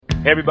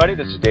Hey everybody,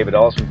 this is David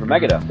Ellison from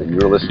Megadeth, and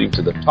you're listening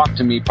to the Talk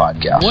to Me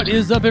podcast. What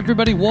is up,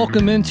 everybody?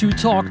 Welcome into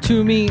Talk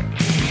to Me.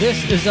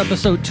 This is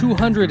episode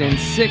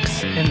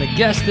 206, and the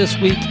guest this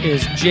week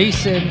is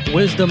Jason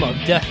Wisdom of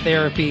Death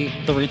Therapy,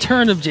 the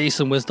return of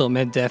Jason Wisdom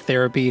and Death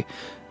Therapy.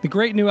 The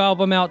great new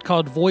album out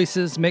called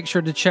Voices. Make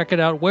sure to check it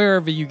out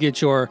wherever you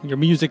get your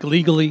music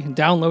legally.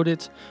 Download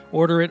it,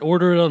 order it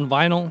on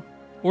vinyl.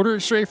 Order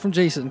it straight from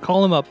Jason.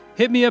 Call him up.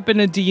 Hit me up in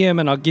a DM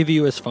and I'll give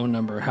you his phone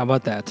number. How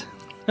about that?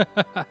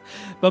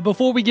 But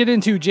before we get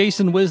into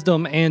Jason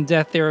Wisdom and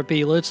Death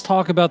Therapy, let's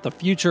talk about the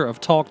future of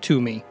Talk to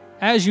Me.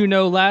 As you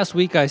know, last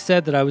week I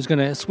said that I was going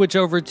to switch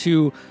over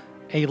to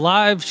a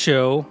live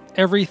show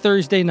every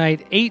Thursday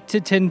night, 8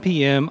 to 10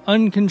 p.m.,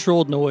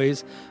 Uncontrolled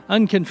Noise,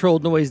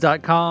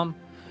 uncontrollednoise.com.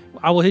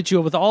 I will hit you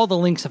up with all the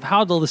links of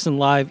how to listen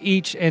live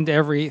each and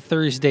every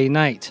Thursday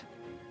night.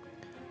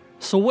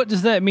 So what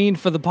does that mean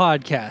for the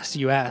podcast,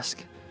 you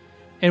ask?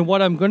 And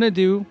what I'm going to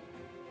do,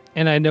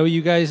 and I know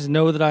you guys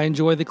know that I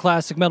enjoy the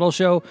Classic Metal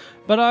Show,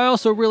 but I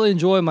also really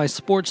enjoy my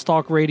sports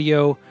talk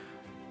radio,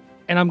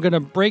 and I'm going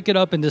to break it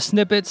up into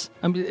snippets.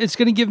 It's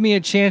going to give me a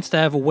chance to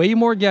have way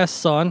more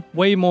guests on,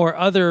 way more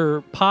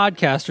other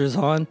podcasters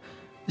on.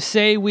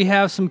 Say we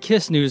have some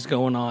Kiss news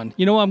going on.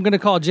 You know, I'm going to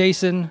call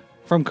Jason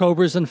from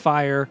Cobras and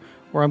Fire,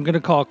 or I'm going to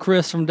call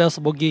Chris from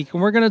Decibel Geek,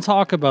 and we're going to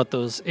talk about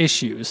those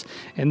issues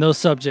and those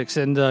subjects.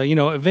 And,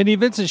 if Vinny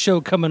Vincent's show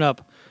coming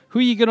up,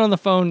 who you get on the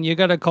phone, you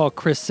got to call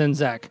Chris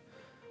Czynszak.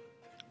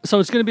 So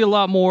it's going to be a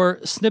lot more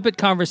snippet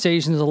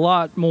conversations, a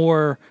lot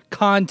more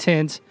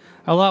content,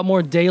 a lot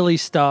more daily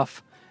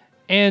stuff.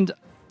 And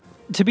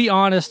to be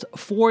honest,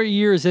 4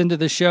 years into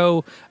the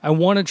show, I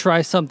want to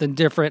try something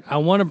different. I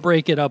want to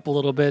break it up a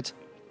little bit.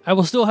 I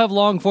will still have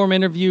long-form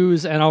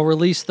interviews, and I'll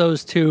release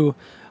those too.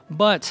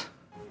 But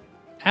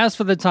as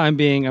for the time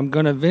being, I'm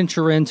going to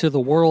venture into the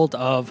world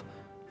of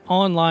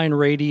online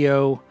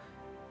radio.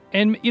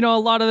 And, a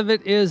lot of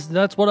it is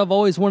that's what I've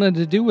always wanted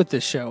to do with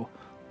this show.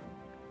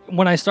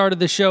 When I started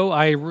the show,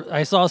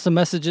 I saw some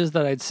messages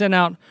that I'd sent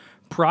out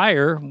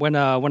prior when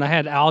I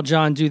had Al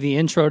John do the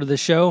intro to the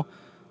show.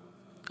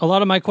 A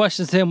lot of my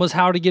questions to him was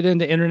how to get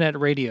into internet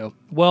radio.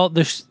 Well,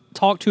 the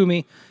Talk to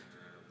Me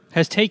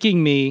has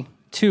taken me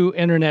to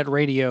internet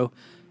radio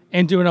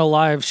and doing a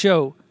live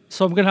show.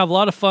 So I'm going to have a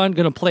lot of fun,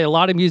 going to play a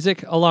lot of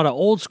music, a lot of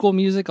old school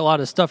music, a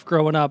lot of stuff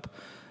growing up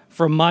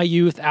from my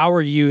youth,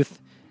 our youth,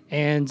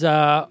 and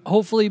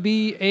hopefully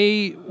be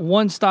a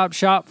one-stop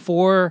shop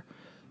for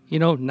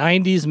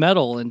 90s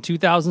metal and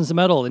 2000s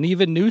metal and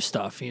even new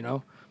stuff,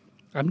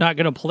 I'm not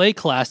going to play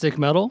classic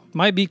metal.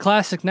 Might be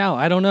classic now.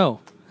 I don't know.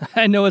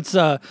 I know it's,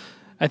 I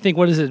think,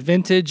 what is it?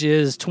 Vintage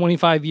is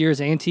 25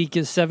 years. Antique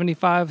is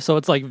 75. So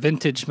it's like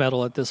vintage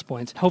metal at this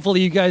point.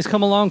 Hopefully you guys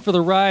come along for the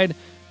ride.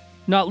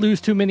 Not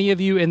lose too many of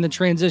you in the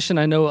transition.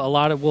 I know a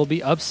lot will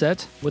be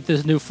upset with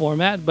this new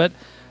format, but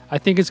I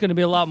think it's going to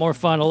be a lot more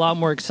fun, a lot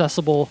more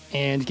accessible,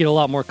 and get a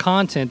lot more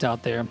content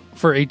out there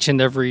for each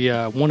and every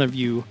one of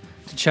you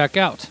to check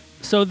out.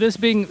 So this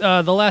being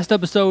the last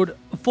episode,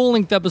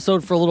 full-length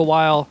episode for a little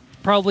while,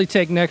 probably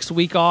take next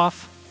week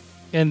off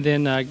and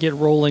then get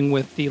rolling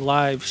with the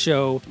live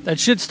show. That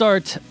should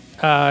start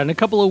in a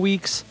couple of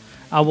weeks.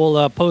 I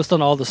will post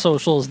on all the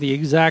socials the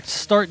exact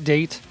start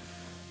date,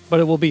 but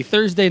it will be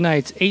Thursday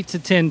nights, 8 to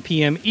 10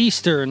 p.m.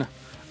 Eastern,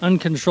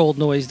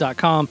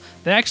 uncontrollednoise.com.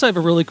 They actually have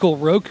a really cool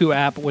Roku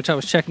app, which I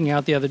was checking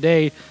out the other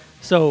day,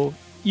 so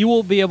you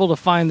will be able to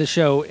find the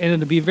show, and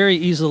it'll be very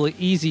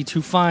easy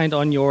to find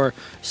on your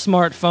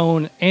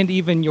smartphone and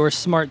even your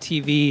smart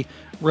TV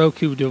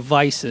Roku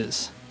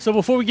devices. So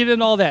before we get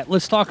into all that,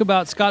 let's talk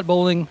about Scott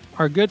Bowling,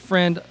 our good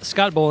friend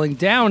Scott Bowling,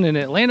 down in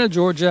Atlanta,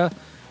 Georgia,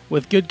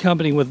 with good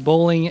company with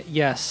Bowling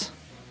Yes.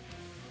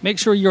 Make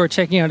sure you are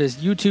checking out his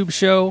YouTube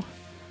show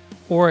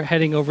or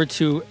heading over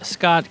to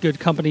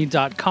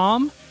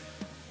scottgoodcompany.com,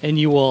 and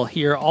you will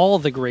hear all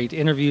the great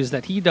interviews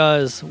that he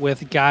does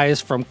with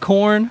guys from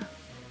Korn,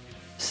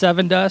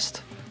 Seven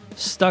Dust,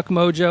 Stuck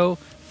Mojo,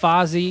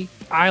 Fozzy,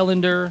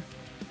 Islander,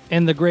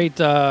 and the great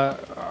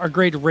our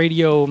great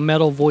radio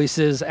metal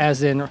voices,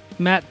 as in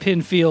Matt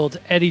Pinfield,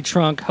 Eddie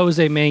Trunk,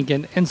 Jose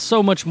Mangan, and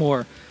so much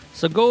more.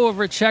 So go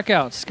over and check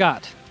out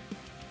Scott,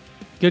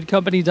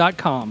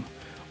 goodcompany.com,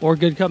 or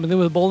Good Company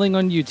with Bowling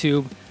on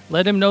YouTube.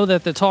 Let him know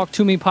that the Talk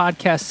to Me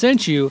podcast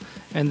sent you,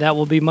 and that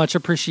will be much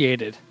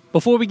appreciated.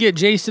 Before we get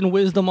Jason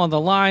Wisdom on the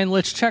line,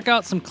 let's check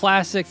out some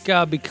classic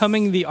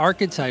Becoming the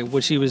Archetype,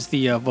 which he was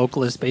the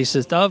vocalist,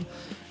 bassist of.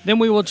 Then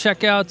we will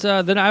check out,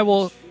 then I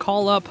will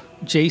call up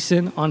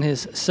Jason on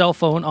his cell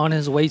phone on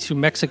his way to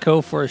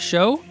Mexico for a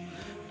show.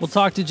 We'll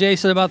talk to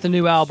Jason about the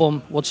new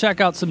album. We'll check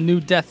out some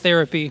new Death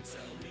Therapy,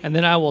 and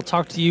then I will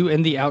talk to you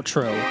in the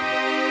outro.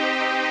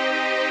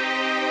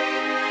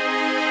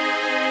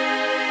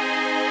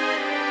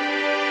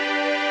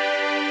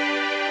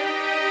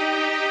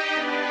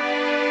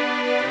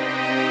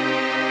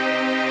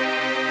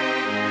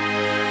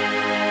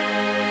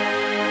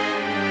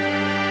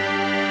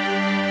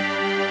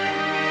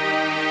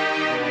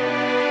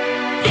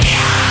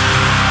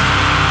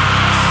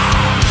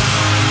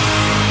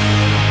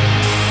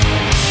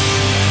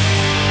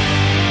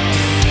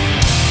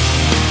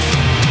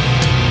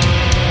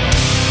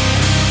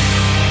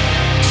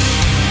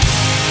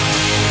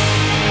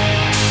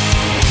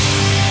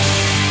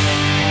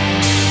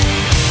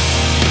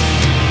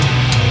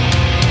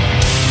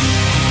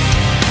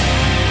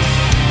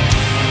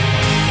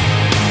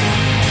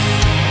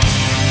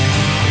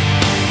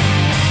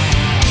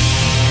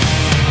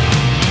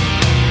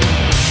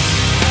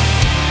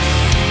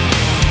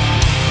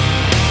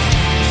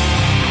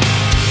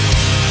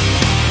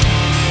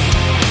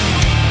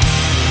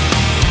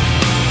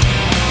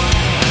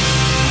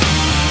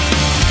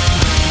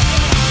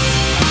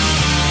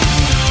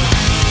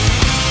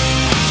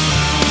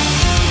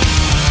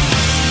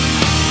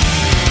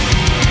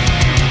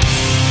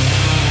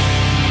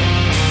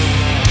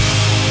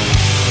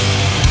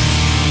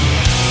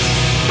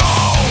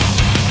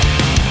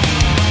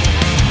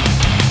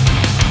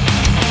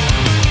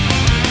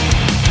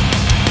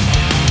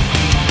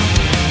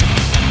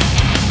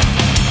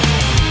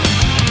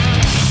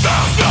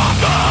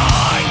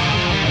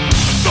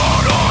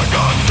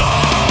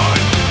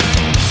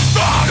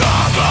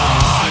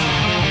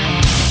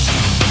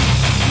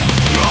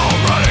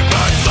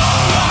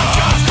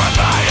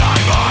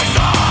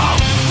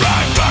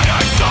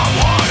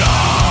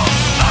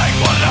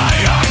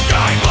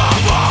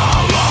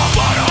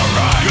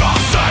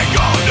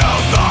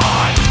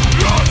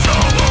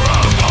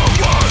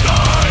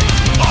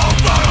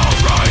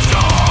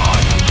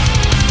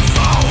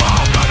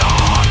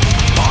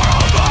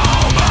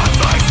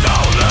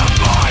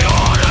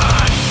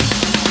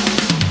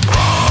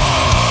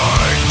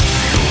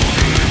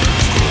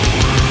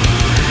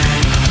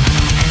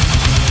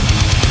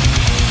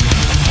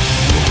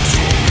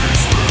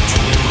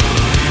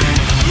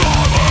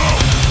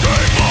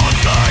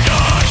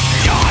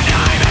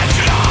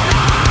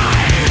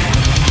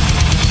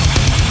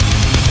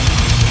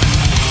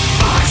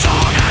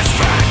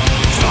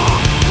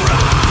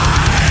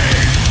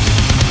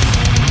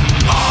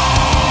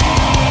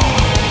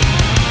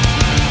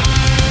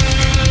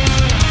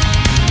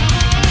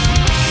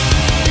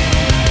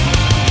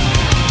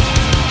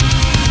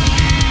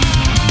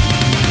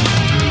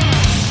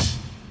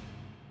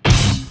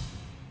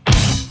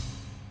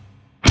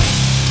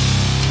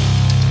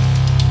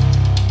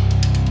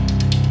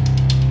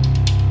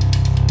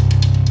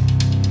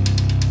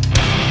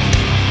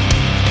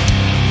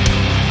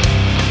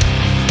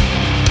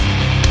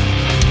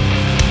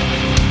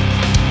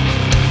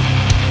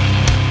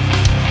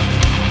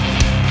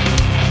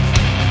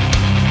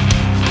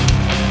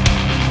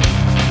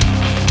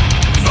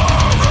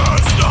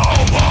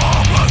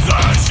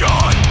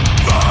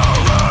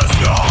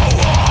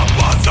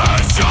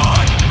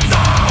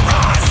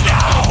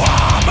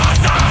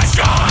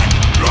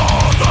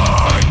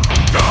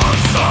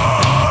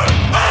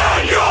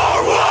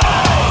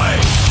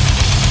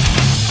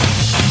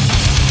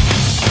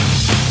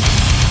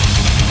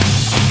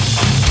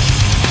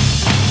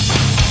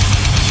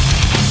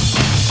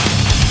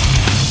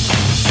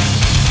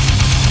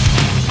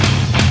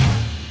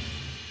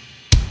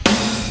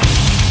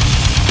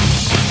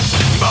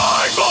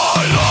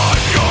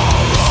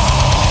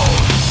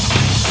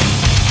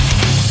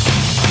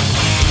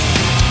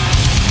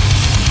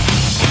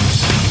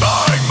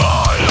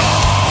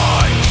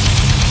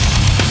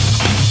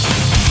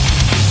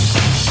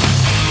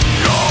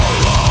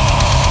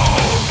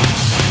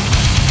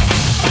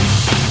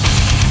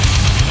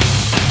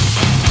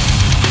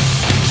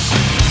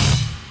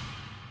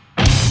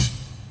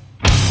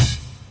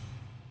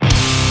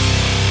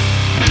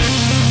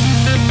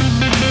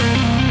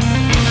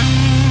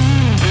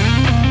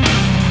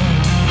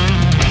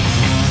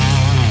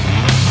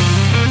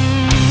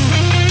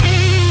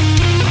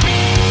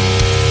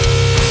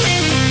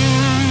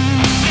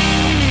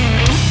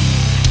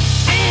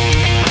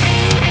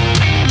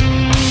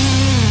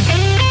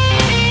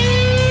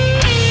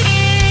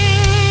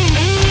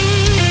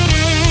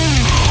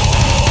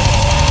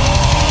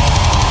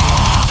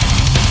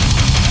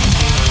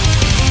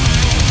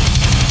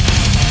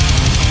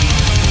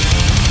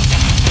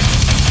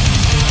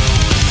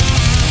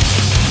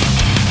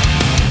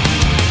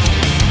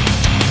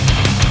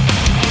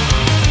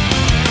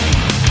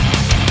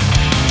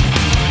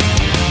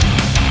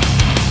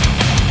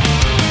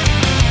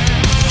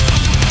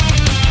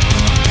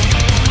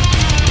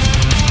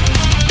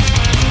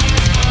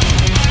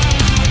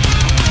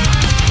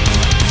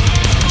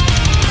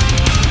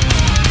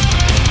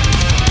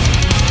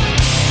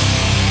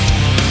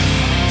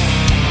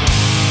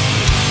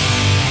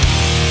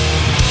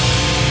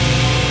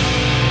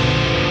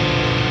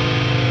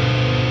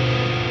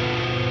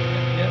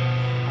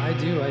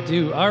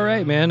 All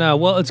right, man.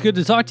 Well, it's good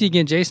to talk to you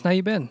again, Jason. How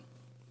you been?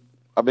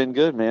 I've been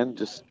good, man.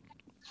 Just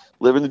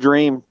living the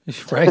dream.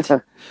 Right.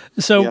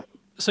 So, Yeah.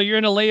 so you're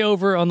in a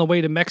layover on the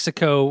way to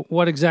Mexico.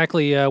 What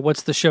exactly?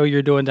 What's the show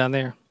you're doing down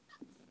there?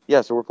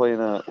 Yeah, so we're playing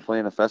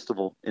a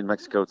festival in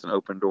Mexico. It's an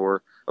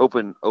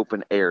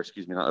open air.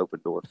 Excuse me, not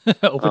open door.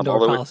 Open door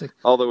policy.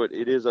 Although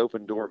it is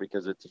open door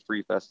because it's a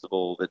free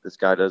festival that this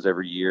guy does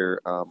every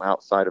year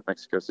outside of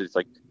Mexico City. It's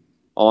like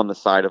on the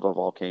side of a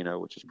volcano,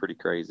 which is pretty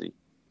crazy.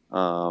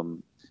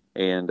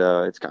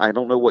 It's I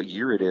don't know what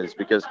year it is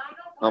because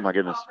oh my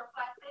goodness,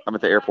 I'm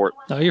at the airport.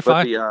 No, you're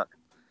But fine.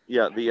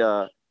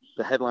 the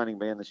headlining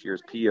band this year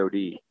is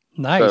POD.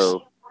 Nice.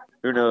 So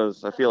who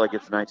knows? I feel like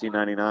it's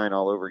 1999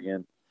 all over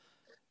again.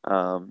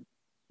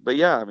 But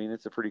yeah, I mean,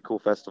 it's a pretty cool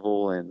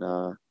festival,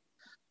 and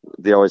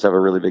they always have a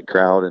really big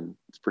crowd, and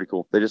it's pretty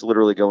cool. They just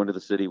literally go into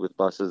the city with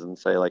buses and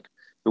say, like,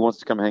 who wants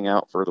to come hang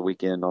out for the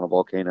weekend on a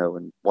volcano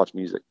and watch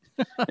music?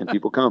 And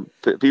people come.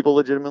 People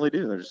legitimately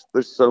do.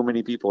 There's so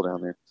many people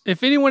down there.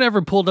 If anyone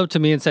ever pulled up to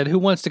me and said, "Who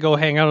wants to go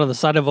hang out on the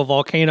side of a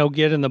volcano?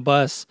 Get in the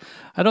bus,"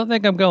 I don't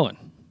think I'm going.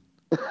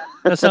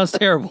 That sounds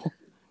terrible.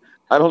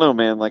 I don't know,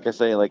 man. Like I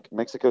say, like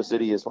Mexico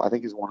City is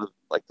one of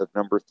like the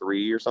number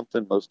 3 or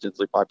something most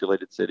densely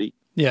populated city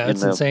Yeah, in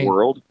it's the insane.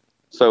 world.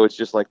 So it's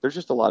just like there's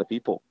just a lot of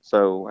people.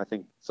 So I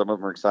think some of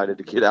them are excited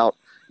to get out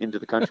into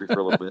the country for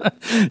a little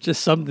bit.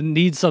 Just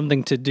need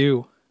something to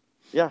do.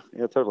 Yeah,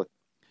 totally.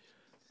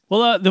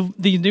 Well,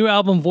 the new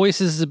album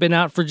Voices has been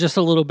out for just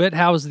a little bit.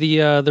 How's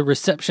the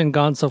reception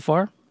gone so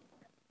far?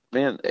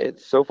 Man,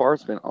 it's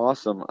been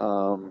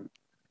awesome.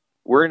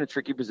 We're in a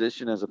tricky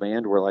position as a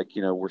band where like,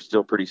 we're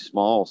still pretty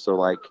small. So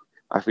like,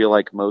 I feel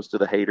like most of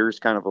the haters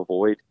kind of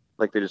avoid,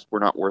 like we're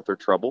not worth their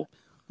trouble.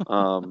 That's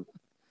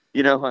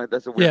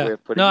a weird way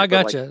of putting it. No, I but,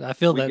 got like, you. I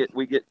feel that.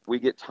 We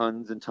get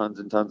tons and tons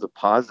and tons of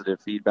positive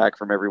feedback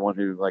from everyone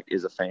who like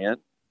is a fan.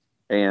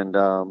 And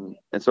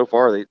so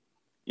far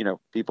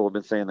people have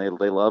been saying they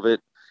love it.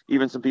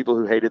 Even some people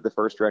who hated the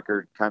first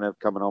record kind of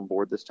coming on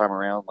board this time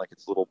around. Like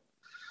it's a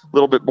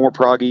little bit more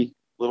proggy, a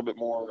little bit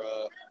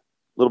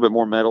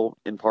more metal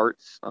in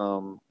parts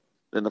than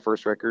the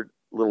first record,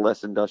 a little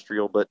less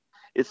industrial, but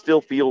it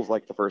still feels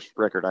like the first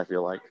record, I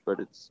feel like. But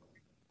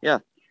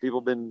people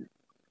have been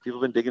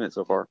digging it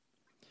so far.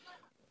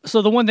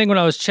 So the one thing when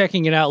I was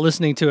checking it out,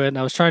 listening to it, and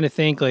I was trying to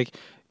think, like,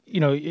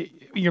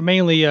 you're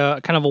mainly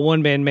kind of a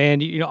one-man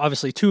band,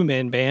 obviously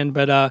two-man band,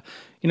 but,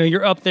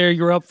 you're up there,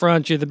 you're up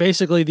front, you're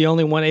basically the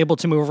only one able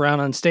to move around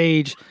on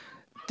stage.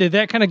 Did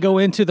that kind of go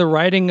into the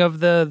writing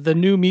of the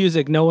new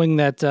music, knowing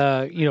that,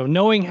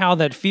 knowing how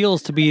that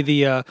feels to be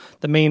the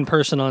main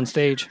person on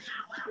stage?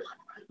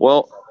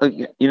 Well,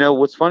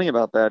 what's funny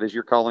about that is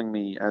you're calling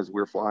me as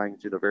we're flying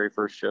to the very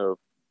first show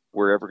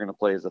we're ever going to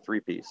play as a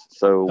 3-piece.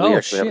 So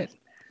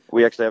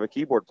we actually have a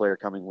keyboard player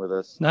coming with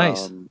us.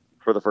 Nice.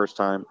 For the first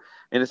time.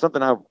 And it's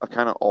something I've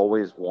kind of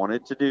always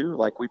wanted to do.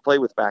 Like we play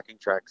with backing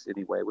tracks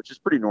anyway, which is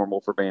pretty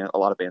normal for a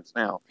lot of bands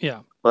now.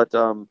 Yeah. But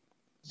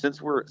since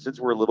we're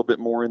a little bit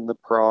more in the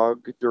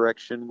prog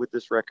direction with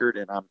this record,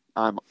 and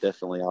I'm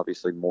definitely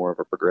obviously more of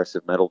a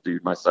progressive metal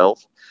dude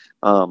myself.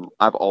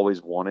 I've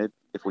always wanted,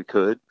 if we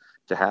could,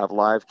 to have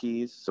live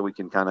keys so we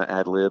can kind of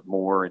ad lib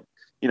more and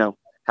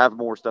have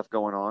more stuff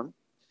going on.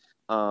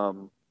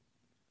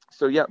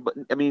 But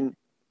I mean,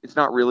 it's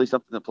not really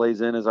something that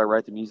plays in as I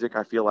write the music.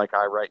 I feel like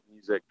I write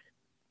music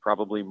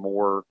probably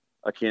more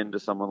akin to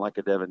someone like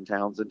a Devin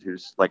Townsend,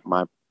 who's like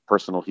my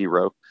personal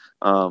hero.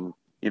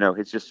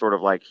 It's just sort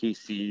of like he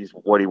sees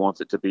what he wants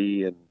it to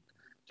be and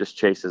just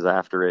chases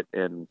after it.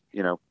 And,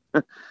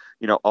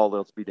 all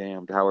else be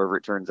damned. However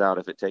it turns out,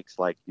 if it takes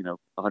like,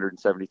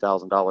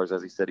 $170,000,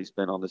 as he said he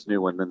spent on this new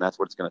one, then that's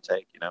what it's going to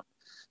take,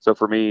 So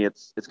for me,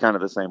 it's kind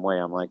of the same way.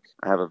 I'm like,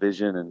 I have a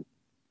vision and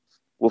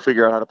we'll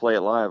figure out how to play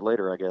it live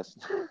later, I guess.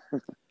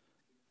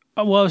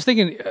 Well, I was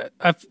thinking,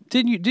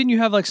 didn't you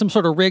have like some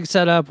sort of rig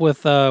set up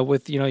with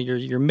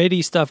your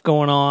MIDI stuff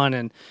going on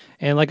and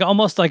like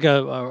almost like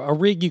a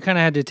rig you kind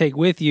of had to take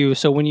with you.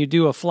 So when you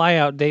do a fly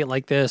out date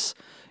like this,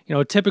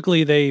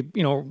 typically they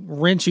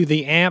rent you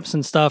the amps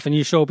and stuff, and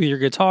you show up with your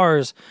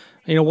guitars.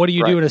 What do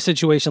you do in a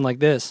situation like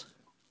this?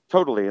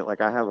 Totally.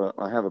 Like I have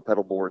a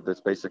pedal board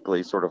that's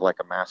basically sort of like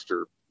a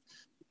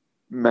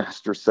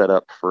master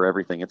setup for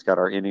everything. It's got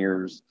our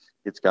in-ears.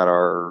 It's got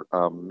our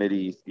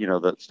MIDI,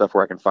 the stuff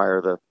where I can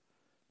fire the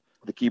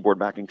keyboard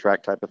backing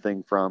track type of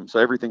thing from. So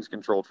everything's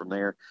controlled from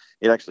there.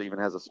 It actually even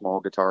has a small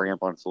guitar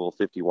amp on its little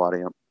 50-watt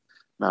amp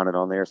mounted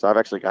on there. So I've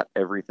actually got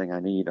everything I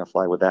need. I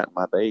fly with that in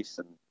my bass,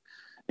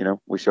 and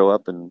we show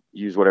up and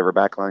use whatever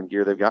backline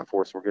gear they've got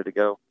for us. We're good to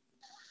go.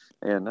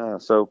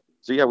 And so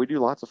yeah, we do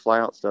lots of fly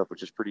out stuff,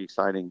 which is pretty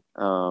exciting.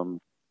 Like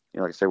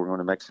I say, we're going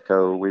to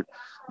Mexico. We've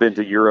been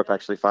to Europe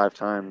actually 5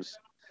 times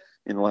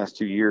in the last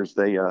 2 years.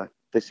 They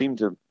seem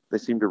to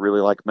really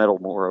like metal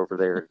more over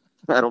there.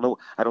 I don't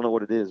know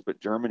what it is,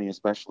 but Germany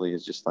especially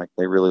is just like,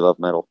 they really love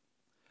metal.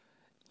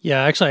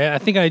 Yeah, actually, I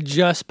think I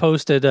just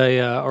posted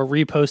or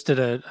reposted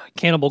a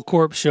Cannibal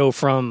Corpse show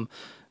from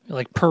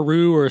like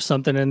Peru or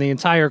something, and the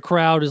entire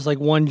crowd is like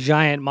one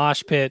giant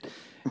mosh pit.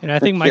 And I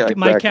think my Yeah,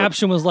 my exactly.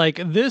 caption was like,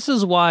 "This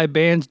is why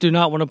bands do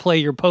not want to play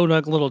your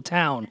podunk little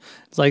town."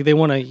 It's like they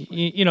want to,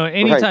 Right,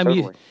 anytime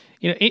totally.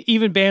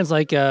 even bands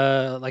like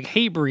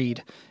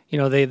Hatebreed,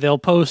 they'll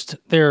post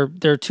their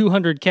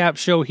 200 cap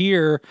show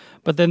here,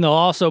 but then they'll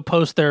also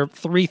post their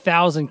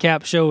 3,000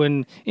 cap show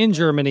in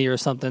Germany or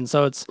something.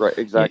 So Right,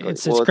 exactly.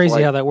 it's Well, it's crazy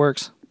like how that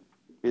works.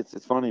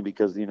 it's funny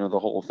because the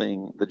whole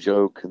thing, the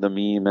joke, the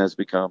meme has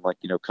become like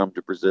come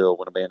to Brazil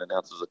when a band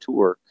announces a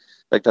tour.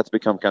 Like that's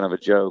become kind of a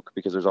joke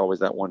because there's always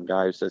that one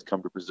guy who says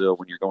come to Brazil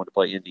when you're going to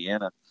play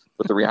Indiana.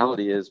 But the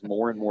reality is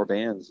more and more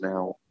bands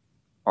now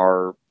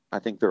are, I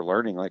think they're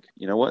learning like,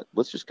 you know what,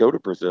 let's just go to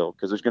Brazil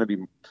because there's going to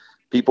be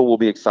people will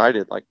be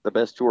excited. Like the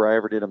best tour I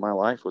ever did in my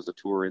life was a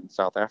tour in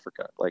South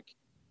Africa. Like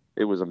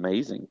it was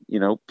amazing.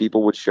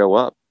 People would show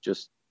up,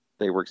 just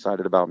they were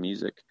excited about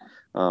music.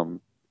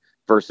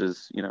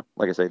 Versus,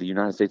 like I say, the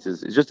United States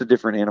is just a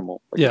different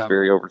animal. Like it's Yeah.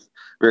 very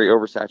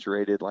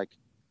oversaturated. Like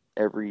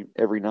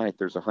every night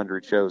there's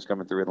 100 shows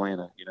coming through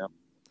Atlanta.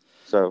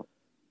 So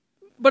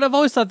But I've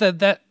always thought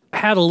that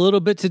had a little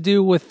bit to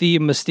do with the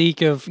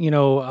mystique of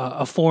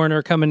a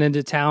foreigner coming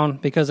into town,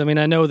 because I mean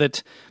I know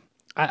that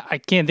I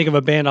can't think of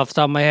a band off the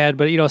top of my head,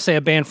 but say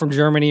a band from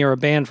Germany or a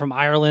band from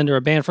Ireland or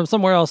a band from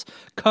somewhere else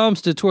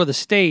comes to tour the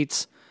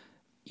States,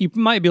 you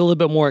might be a little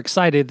bit more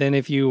excited than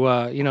if you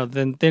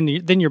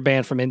than your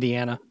band from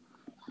Indiana.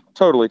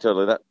 totally.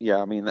 That, yeah,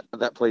 I mean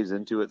that plays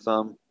into it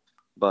some,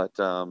 but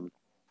I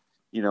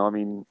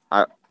mean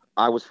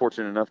I was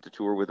fortunate enough to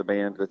tour with a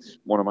band that's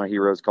one of my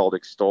heroes called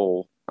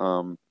Extol.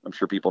 I'm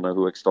sure people know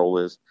who Extol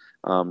is.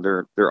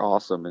 They're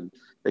awesome, and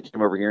they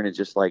came over here, and it's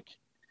just like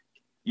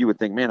you would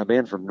think, man, a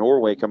band from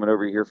Norway coming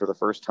over here for the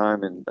first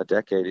time in a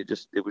decade.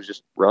 It was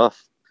just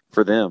rough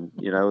for them.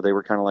 They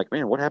were kind of like,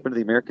 man, what happened to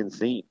the American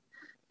scene?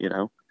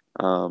 And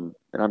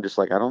I'm just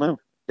like, I don't know.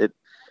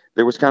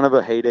 There was kind of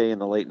a heyday in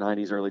the late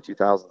 '90s, early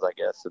 2000s, I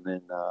guess, and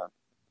then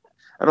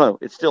I don't know.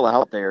 It's still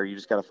out there. You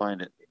just got to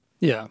find it.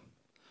 Yeah.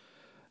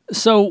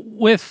 So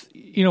with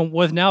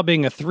now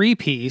being a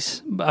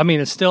 3-piece, I mean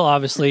it's still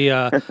obviously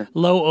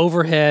low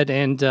overhead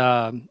and.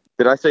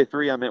 Did I say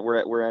 3? I meant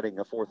we're adding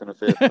a 4th and a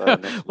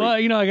 5th next week. Well,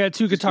 I got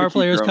 2 guitar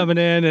players coming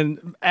in,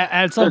 and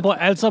at some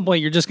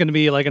point, you're just going to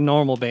be like a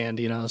normal band,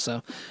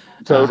 So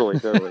Totally.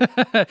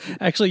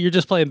 Actually, you're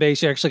just playing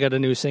bass. You actually got a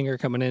new singer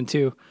coming in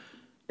too.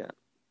 Yeah.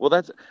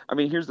 Well,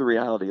 here's the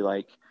reality.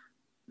 Like,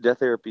 Death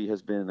Therapy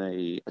has been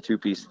a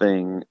 2-piece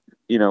thing.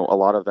 A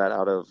lot of that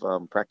out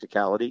of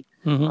practicality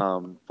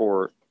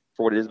for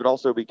what it is, but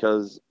also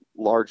because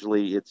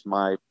largely it's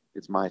my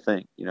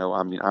thing.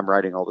 I mean, I'm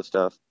writing all the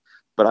stuff.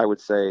 But I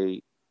would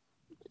say,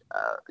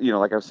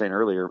 like I was saying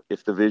earlier,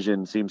 if the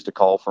vision seems to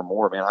call for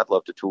more, man, I'd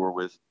love to tour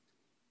with.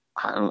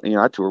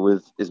 I'd tour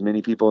with as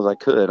many people as I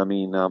could. I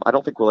mean, I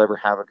don't think we'll ever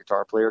have a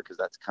guitar player because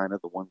that's kind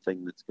of the one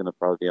thing that's going to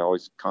probably be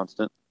always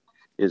constant.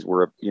 Is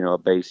we're a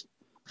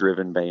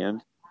bass-driven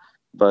band,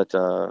 but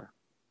to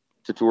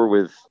tour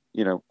with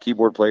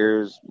keyboard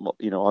players,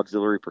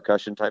 auxiliary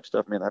percussion type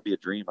stuff, man, that'd be a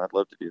dream. I'd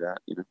love to do that.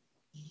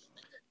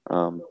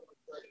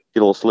 Get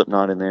a little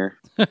Slipknot in there.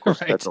 Of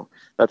course, right.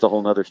 That's a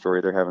whole nother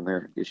story. They're having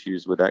their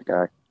issues with that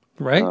guy.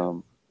 Right.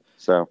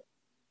 So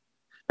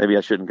maybe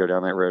I shouldn't go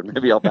down that road.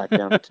 Maybe I'll back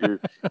down to 2,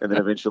 and then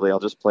eventually I'll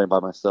just play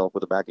by myself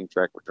with a backing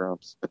track with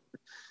drums.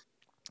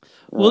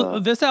 Well,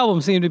 this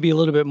album seemed to be a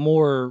little bit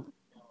more,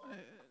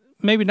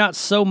 maybe not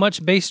so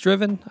much bass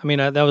driven. I mean,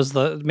 that was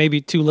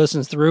maybe 2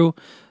 listens through,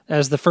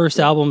 as the first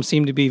album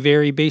seemed to be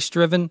very bass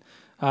driven.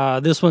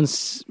 This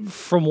one's,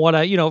 from what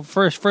I,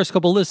 first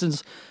couple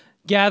listens,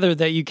 gather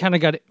that you kind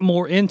of got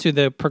more into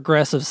the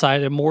progressive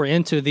side and more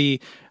into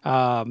the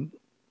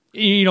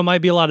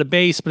might be a lot of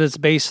bass, but it's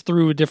bass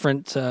through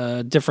different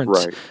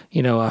right.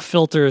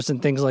 Filters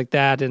and things like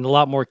that, and a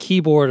lot more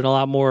keyboard and a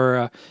lot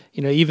more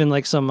even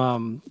like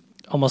some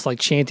almost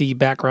like chanty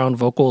background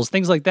vocals,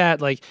 things like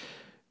that. Like,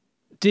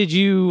 did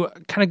you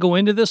kind of go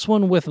into this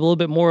one with a little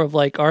bit more of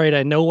like, all right,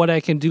 I know what I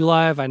can do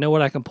live, I know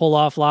what I can pull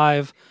off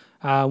live,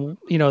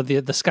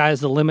 the sky's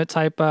the limit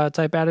type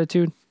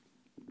attitude?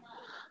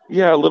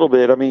 Yeah, a little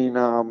bit. I mean,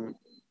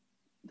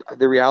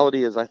 the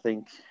reality is, I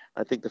think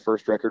the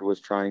first record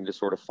was trying to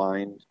sort of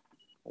find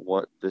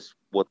what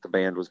the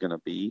band was going to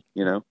be,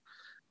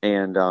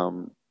 and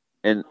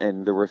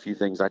there were a few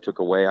things I took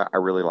away. I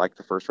really liked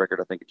the first record.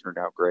 I think it turned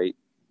out great,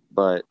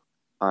 but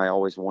I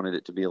always wanted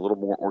it to be a little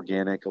more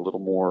organic, a little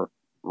more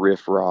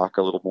riff rock,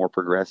 a little more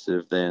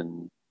progressive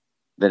than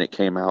it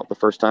came out the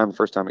first time. The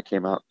first time it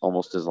came out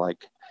almost as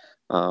like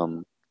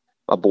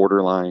a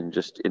borderline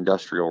just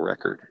industrial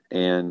record.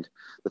 And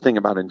the thing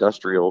about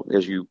industrial,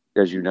 as you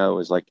know,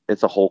 is like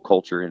it's a whole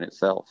culture in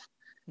itself.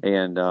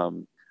 And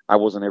I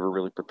wasn't ever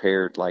really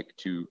prepared like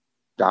to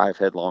dive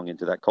headlong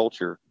into that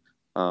culture.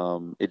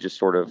 It just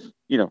sort of,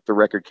 the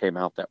record came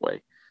out that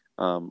way.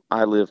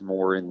 I live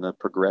more in the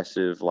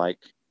progressive, like,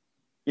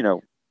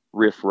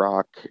 riff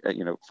rock,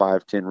 5-10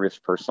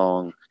 riffs per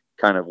song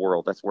kind of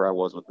world. That's where I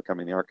was with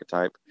Becoming the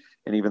Archetype.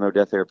 And even though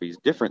Death Therapy is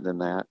different than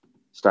that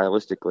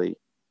stylistically,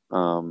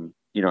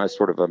 as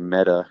sort of a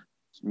meta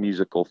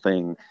musical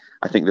thing,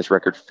 I think this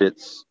record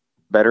fits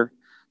better.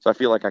 So I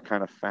feel like I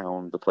kind of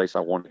found the place I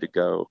wanted to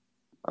go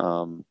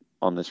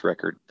on this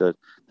record. The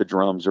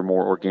drums are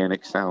more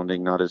organic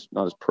sounding, not as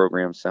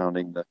programmed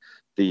sounding.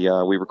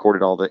 We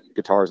recorded all the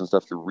guitars and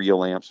stuff through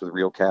real amps with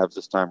real cabs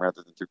this time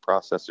rather than through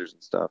processors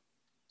and stuff.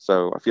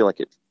 So I feel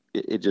like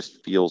it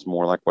just feels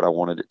more like what I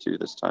wanted it to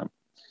this time.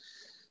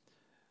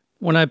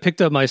 When I picked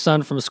up my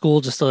son from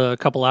school just a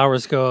couple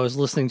hours ago, I was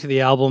listening to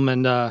the album,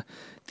 and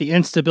the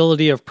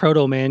Instability of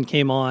Proto Man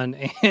came on,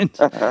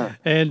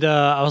 and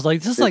I was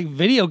like, "This is like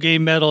video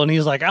game metal," and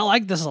he's like, "I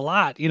like this a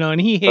lot,"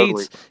 And he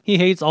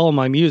hates all of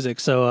my music,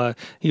 so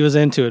he was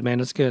into it,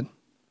 man. It's good.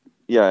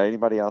 Yeah,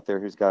 anybody out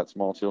there who's got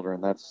small children,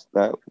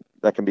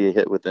 that can be a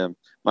hit with them.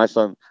 My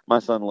son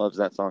loves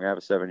that song. I have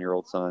a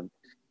 7-year-old son,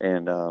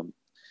 and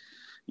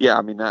yeah,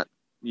 I mean that.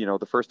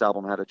 The first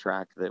album had a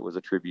track that was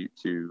a tribute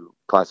to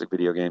classic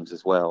video games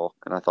as well,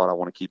 and I thought I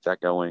want to keep that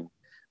going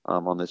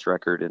on this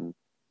record. And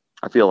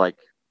I feel like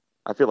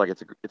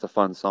it's a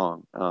fun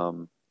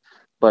song,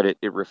 but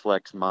it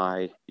reflects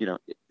my,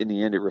 in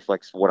the end, it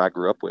reflects what I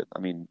grew up with. I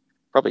mean,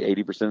 probably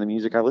 80% of the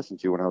music I listened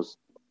to when I was,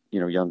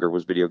 younger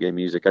was video game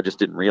music. I just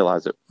didn't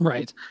realize it.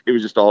 Right. It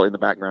was just all in the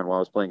background while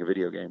I was playing a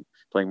video game,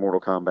 playing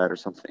Mortal Kombat or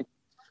something.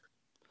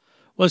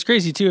 Well, it's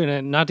crazy too,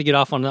 and not to get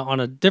off on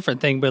a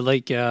different thing, but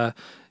like.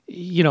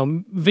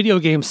 Video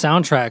game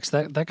soundtracks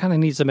that kind of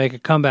needs to make a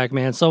comeback,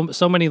 man.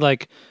 So many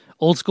like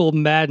old school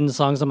Madden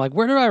songs. I'm like,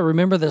 where do I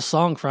remember this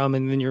song from?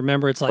 And then you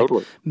remember it's like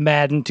totally.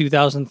 Madden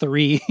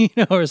 2003,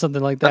 or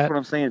something like that. That's what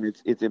I'm saying.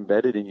 It's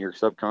embedded in your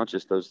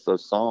subconscious.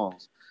 Those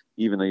songs,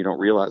 even though you don't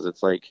realize,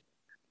 it's like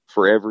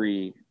for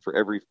every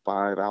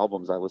 5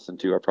 albums I listened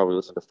to, I probably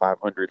listened to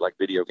 500 like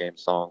video game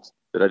songs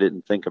that I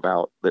didn't think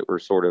about that were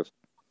sort of,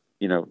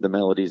 the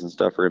melodies and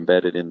stuff are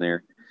embedded in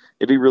there.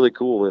 It'd be really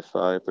cool if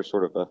there's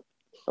sort of a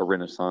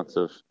renaissance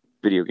of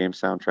video game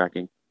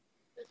soundtracking.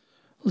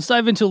 Let's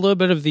dive into a little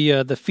bit of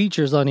the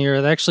features on here.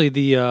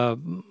 Actually,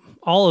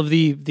 all of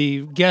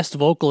the guest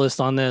vocalists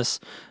on this,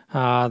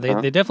 they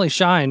definitely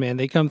shine, man.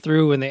 They come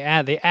through and they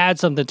add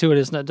something to it.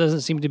 It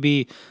doesn't seem to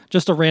be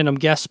just a random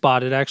guest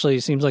spot. It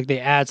actually seems like they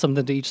add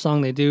something to each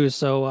song they do.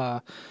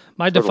 So,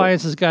 My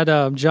Defiance has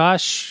got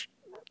Josh.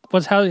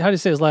 How do you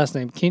say his last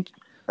name?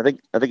 I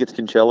think it's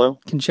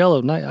Kincello.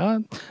 Kincello,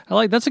 I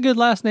like that's a good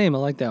last name. I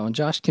like that one,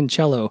 Josh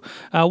Kincello.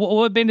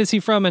 What band is he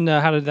from, and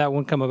how did that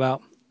one come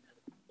about?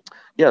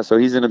 Yeah, so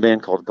he's in a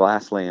band called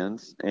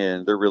Glasslands,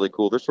 and they're really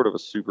cool. They're sort of a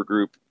super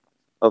group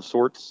of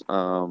sorts,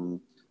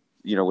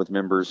 with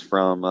members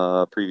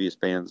from previous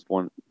bands.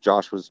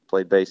 Josh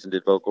played bass and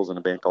did vocals in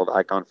a band called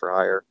Icon for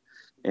Hire,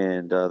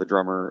 and the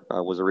drummer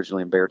was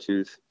originally in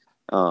Beartooth.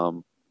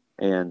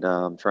 And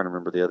I'm trying to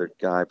remember the other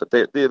guy, but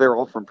they're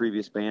all from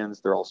previous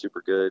bands. They're all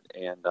super good,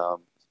 and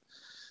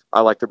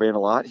I like their band a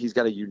lot. He's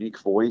got a unique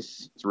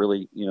voice. It's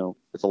really,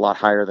 it's a lot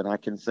higher than I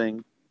can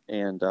sing,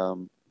 and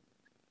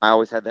I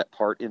always had that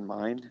part in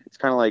mind. It's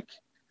kind of like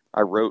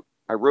I wrote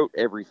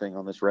everything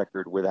on this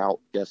record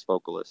without guest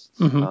vocalists,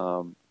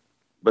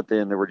 but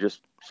then there were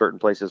just certain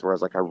places where I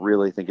was like, I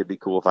really think it'd be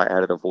cool if I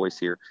added a voice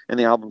here. And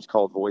the album's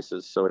called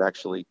Voices, so it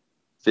actually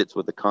fits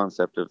with the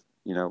concept of,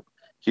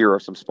 here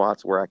are some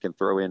spots where I can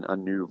throw in a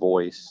new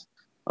voice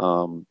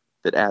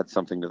that adds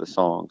something to the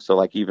song. So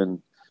like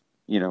even,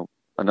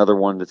 another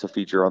one that's a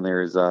feature on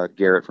there is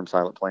Garrett from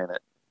Silent Planet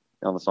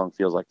on the song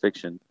Feels Like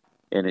Fiction.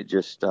 And it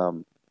just,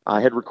 I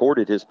had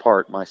recorded his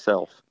part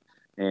myself,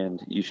 and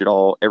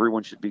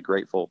everyone should be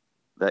grateful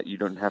that you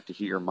don't have to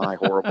hear my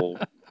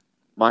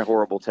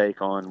horrible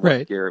take on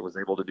what Garrett was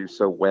able to do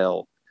so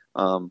well.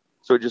 So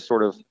it just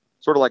sort of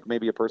like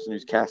maybe a person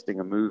who's casting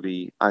a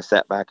movie, I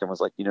sat back and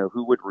was like,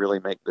 who would really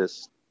make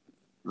this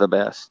the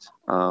best?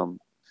 And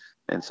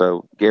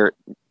so Garrett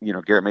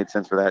made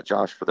sense for that,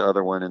 Josh for the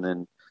other one. And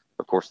then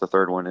of course the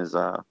third one is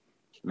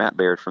Matt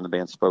Baird from the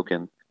band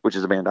Spoken, which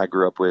is a band I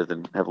grew up with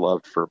and have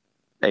loved for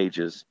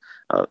ages.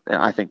 And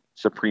I think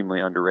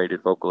supremely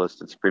underrated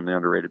vocalist and supremely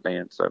underrated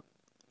band. So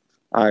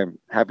I'm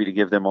happy to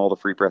give them all the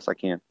free press I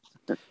can.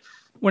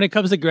 When it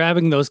comes to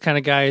grabbing those kind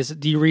of guys,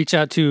 do you reach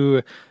out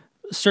to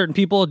certain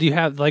people? Do you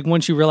have, like,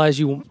 once you realize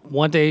you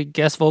want a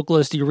guest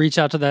vocalist, do you reach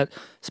out to that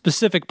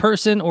specific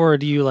person, or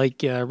do you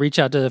reach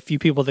out to a few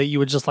people that you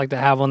would just like to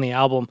have on the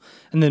album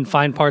and then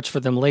find parts for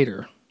them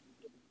later?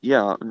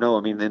 Yeah, no,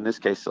 I mean, in this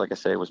case, like I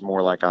say, it was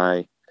more like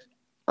I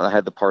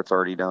had the parts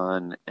already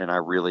done and I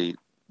really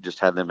just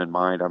had them in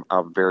mind.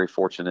 I'm very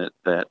fortunate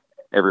that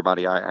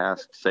everybody I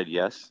asked said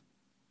yes.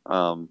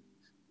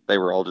 They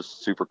were all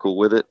just super cool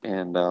with it.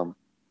 And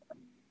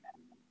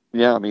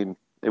yeah, I mean,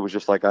 it was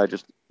just like I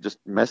just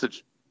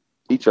messaged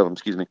each of them,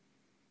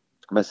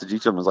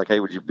 was like, hey,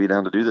 would you be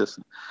down to do this?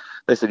 And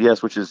they said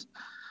yes, which is,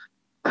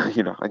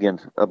 again,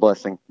 a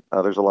blessing.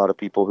 There's a lot of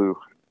people who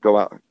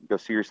go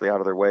seriously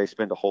out of their way,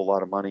 spend a whole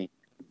lot of money.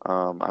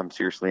 I'm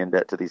seriously in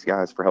debt to these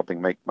guys for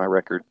helping make my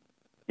record,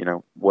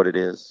 what it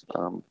is,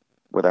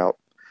 without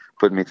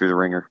putting me through the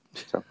ringer.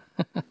 So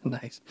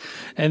nice.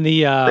 And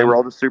they were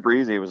all just super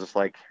easy. It was just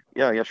like,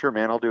 yeah, sure,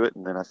 man, I'll do it.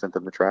 And then I sent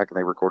them the track and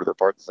they recorded their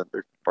part and sent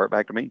their part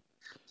back to me.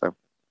 So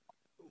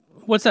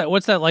what's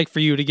that like for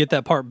you to get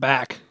that part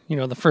back?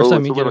 The first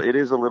time you it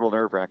is a little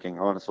nerve wracking,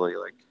 honestly.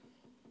 Like,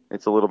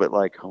 it's a little bit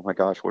like, oh my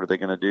gosh, what are they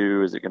going to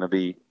do? Is it going to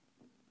be,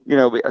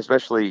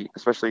 especially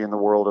in the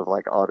world of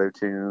like auto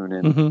tune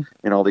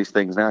and all these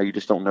things now, you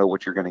just don't know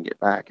what you're going to get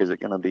back. Is it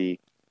going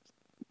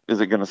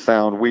to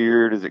sound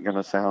weird? Is it going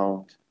to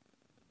sound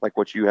like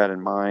what you had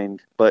in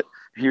mind? But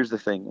here's the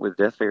thing with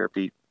Death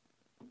Therapy,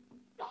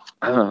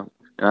 and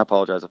I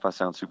apologize if I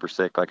sound super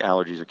sick, like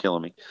allergies are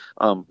killing me.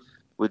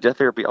 With Death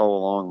Therapy all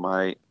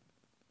along,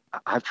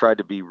 I've tried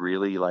to be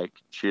really like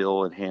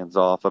chill and hands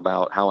off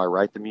about how I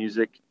write the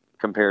music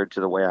compared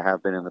to the way I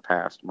have been in the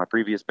past. My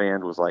previous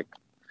band was like,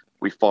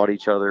 we fought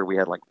each other. We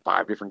had like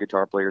 5 different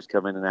guitar players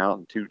come in and out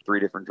and 2-3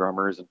 different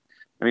drummers. And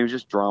I mean, it was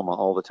just drama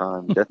all the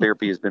time. Death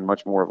Therapy has been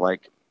much more of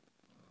like,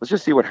 let's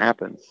just see what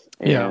happens.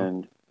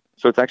 And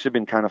so it's actually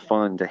been kind of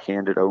fun to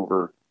hand it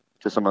over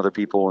to some other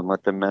people and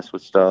let them mess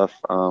with stuff.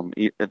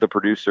 The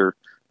producer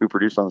who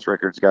produced on this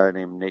record is a guy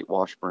named Nate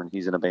Washburn.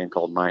 He's in a band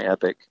called My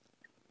Epic.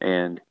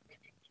 And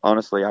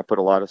honestly, I put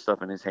a lot of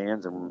stuff in his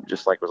hands and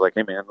just like was like,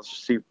 hey man, let's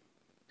just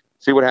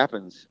see what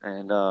happens.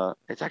 And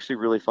it's actually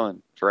really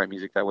fun to write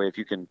music that way if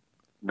you can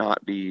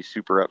not be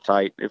super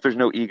uptight, if there's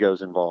no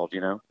egos involved,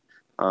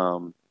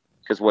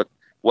 because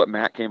what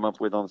Matt came up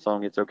with on the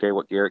song It's Okay,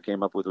 what Garrett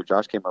came up with, what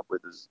Josh came up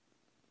with,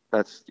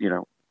 that's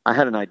I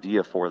had an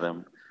idea for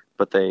them,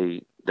 but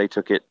they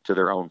took it to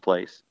their own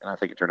place, and I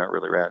think it turned out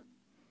really rad.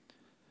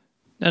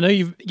 I know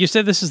you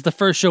said this is the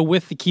first show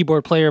with the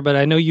keyboard player, but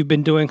I know you've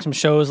been doing some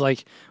shows.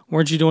 Like,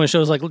 weren't you doing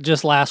shows like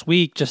just last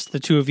week, just the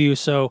two of you?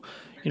 So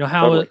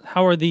how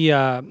are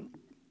the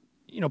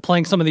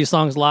playing some of these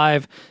songs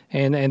live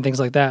and things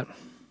like that?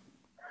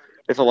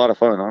 It's a lot of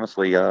fun,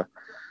 honestly.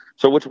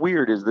 So what's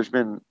weird is there's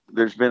been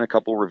a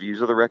couple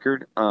reviews of the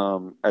record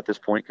at this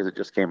point because it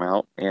just came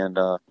out, and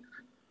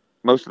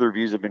most of the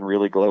reviews have been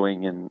really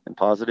glowing and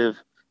positive.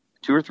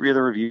 2 or 3 of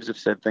the reviews have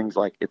said things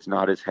like it's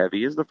not as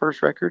heavy as the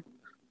first record,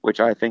 which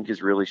I think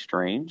is really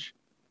strange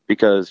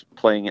because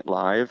playing it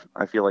live,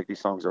 I feel like these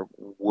songs are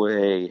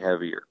way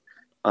heavier.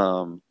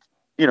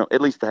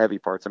 At least the heavy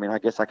parts. I mean, I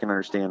guess I can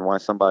understand why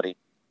somebody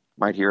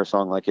might hear a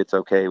song like It's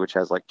Okay, which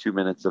has like 2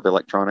 minutes of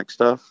electronic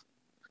stuff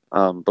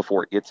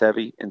before it gets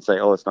heavy and say,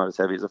 oh, it's not as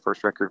heavy as the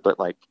first record. But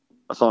like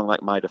a song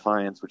like My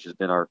Defiance, which has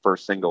been our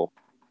first single,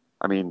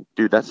 I mean,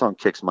 dude, that song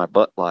kicks my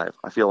butt live.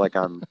 I feel like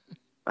I'm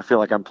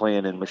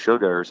playing in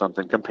Meshuggah or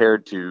something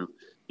compared to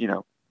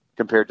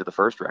the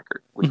first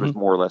record, which was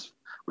more or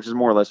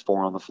less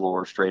 4 on the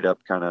floor, straight up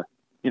kind of,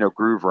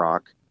 groove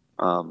rock.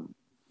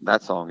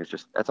 That song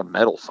is that's a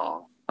metal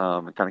song.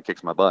 It kind of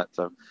kicks my butt.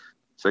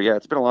 So yeah,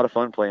 it's been a lot of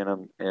fun playing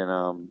them,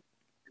 and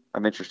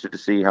I'm interested to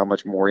see how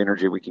much more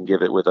energy we can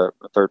give it with a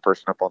third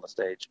person up on the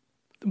stage.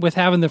 With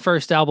having the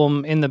first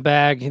album in the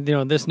bag,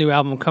 this new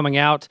album coming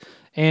out,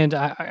 and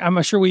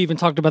I'm sure we even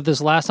talked about this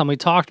last time we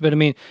talked, but I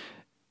mean,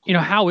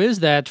 how is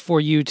that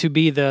for you to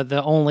be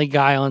the only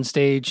guy on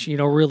stage,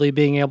 really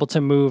being able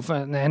to move,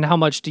 and how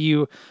much do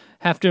you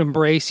have to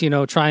embrace,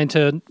 trying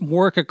to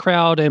work a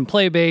crowd and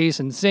play bass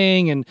and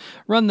sing and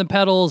run the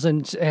pedals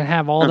and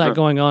have all that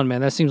going on, man?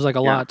 That seems like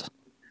a lot.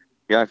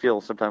 Yeah, I feel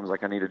sometimes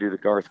like I need to do the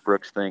Garth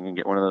Brooks thing and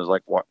get one of those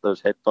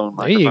those headphone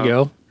there microphones. You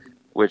go.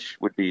 Which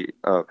would be,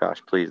 oh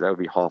gosh, please, that would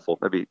be awful.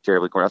 That'd be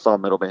terribly corny. I saw a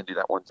metal band do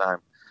that one time,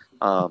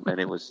 and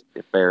it was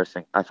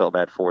embarrassing. I felt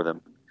bad for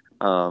them.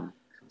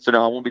 So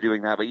no, I won't be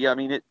doing that. But yeah, I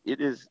mean, it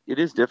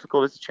is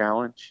difficult. It's a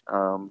challenge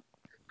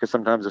because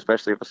sometimes,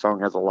 especially if a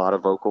song has a lot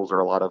of vocals or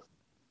a lot of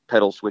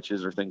pedal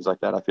switches or things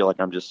like that, I feel like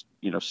I'm just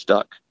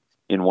stuck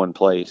in one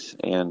place.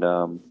 And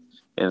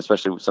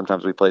especially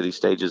sometimes we play these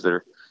stages that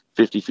are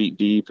 50 feet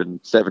deep and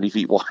 70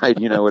 feet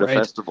wide, at a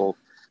festival.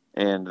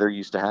 And they're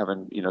used to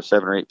having,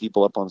 7 or 8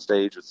 people up on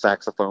stage with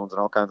saxophones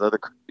and all kinds of other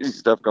crazy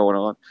stuff going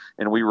on.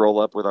 And we roll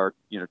up with our,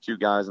 2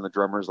 guys and the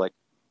drummers like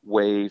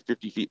way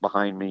 50 feet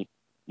behind me,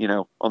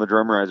 on the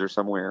drum riser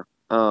somewhere.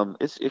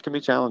 It can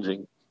be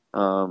challenging.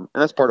 And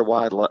that's part of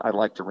why I'd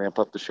like to ramp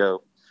up the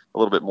show a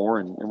little bit more.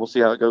 And we'll see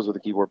how it goes with the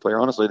keyboard player.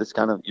 Honestly,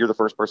 you're the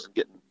first person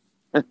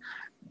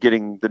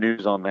getting the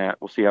news on that.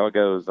 We'll see how it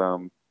goes.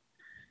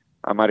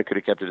 I could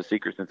have kept it a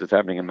secret since it's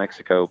happening in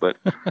Mexico, but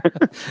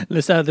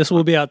this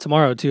will be out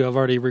tomorrow too. I've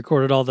already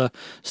recorded all the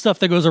stuff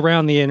that goes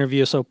around the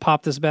interview, so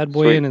pop this bad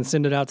boy in and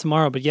send it out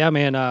tomorrow. But yeah,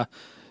 man,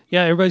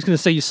 everybody's gonna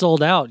say you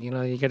sold out.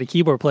 You got a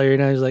keyboard player,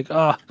 he's like,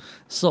 oh,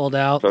 sold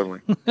out.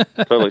 Totally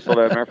sold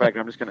out. Matter of fact,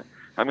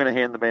 I'm gonna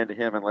hand the band to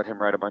him and let him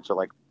write a bunch of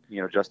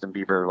Justin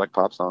Bieber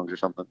pop songs or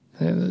something.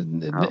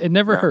 It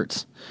never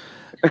hurts.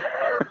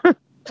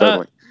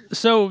 Totally.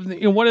 So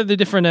what are the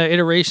different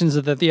iterations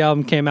that the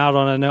album came out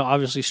on? I know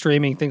obviously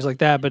streaming, things like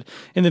that, but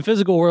in the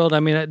physical world, I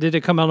mean, did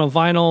it come out on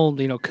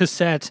vinyl,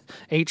 cassette,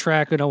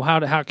 8-track?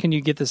 How can you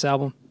get this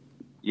album?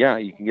 Yeah,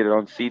 you can get it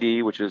on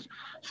CD, which is,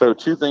 so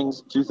two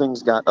things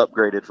got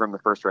upgraded from the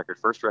first record.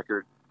 First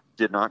record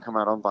did not come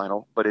out on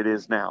vinyl, but it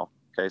is now.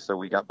 Okay, so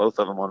we got both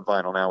of them on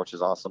vinyl now, which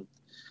is awesome.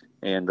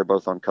 And they're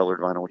both on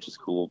colored vinyl, which is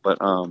cool. But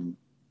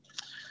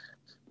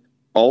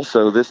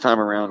also, this time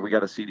around, we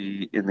got a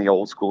CD in the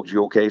old school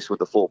jewel case with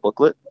the full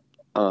booklet.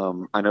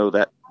 I know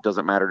that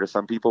doesn't matter to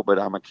some people, but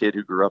I'm a kid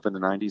who grew up in the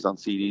 90s on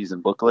CDs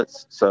and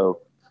booklets.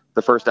 So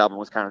the first album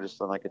was kind of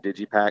just like a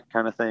digipack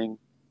kind of thing,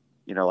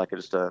 like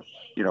just a,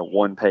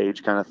 one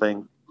page kind of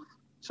thing.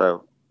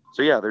 So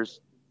yeah, there's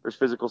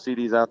physical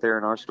CDs out there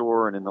in our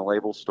store and in the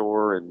label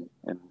store and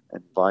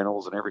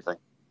vinyls and everything.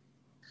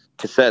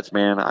 Cassettes,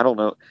 man. I don't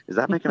know. Is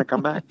that making a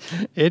comeback?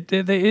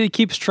 It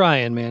keeps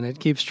trying, man. It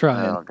keeps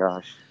trying. Oh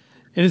gosh.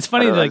 And it's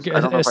funny,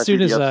 as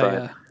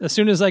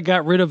soon as I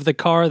got rid of the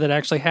car that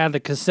actually had the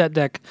cassette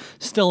deck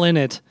still in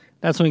it,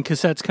 that's when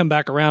cassettes come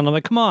back around. I'm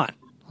like, come on,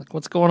 like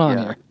what's going on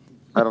here?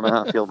 I don't know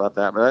how I feel about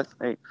that, but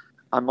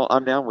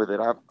I'm down with it.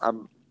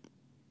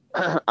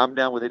 I'm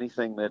down with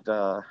anything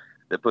that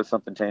puts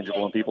something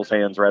tangible in people's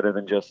hands rather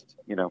than just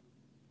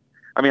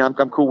I mean,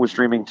 I'm cool with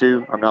streaming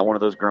too. I'm not one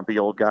of those grumpy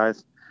old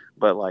guys,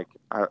 but like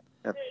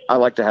I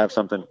like to have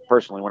something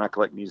personally when I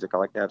collect music. I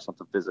like to have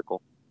something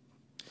physical.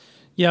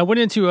 Yeah, I went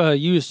into a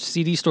used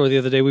CD store the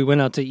other day. We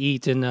went out to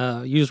eat in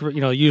a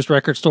used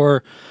record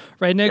store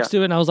right next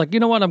to it, and I was like, you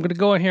know what? I'm going to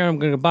go in here. I'm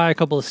going to buy a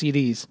couple of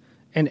CDs.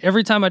 And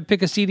every time I'd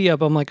pick a CD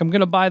up, I'm like, I'm going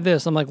to buy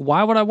this. I'm like,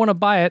 why would I want to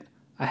buy it?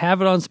 I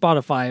have it on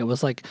Spotify. It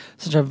was like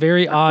such a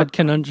very odd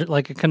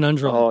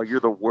conundrum. Oh, you're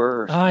the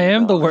worst. I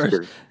am the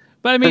worst.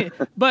 But I mean,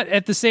 but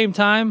at the same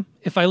time,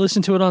 if I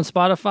listen to it on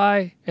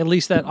Spotify, at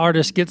least that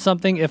artist gets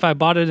something. If I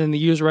bought it in the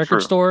used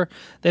record store,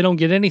 they don't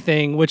get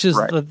anything, which is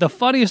the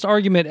funniest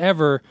argument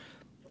ever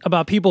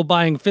about people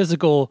buying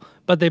physical,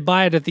 but they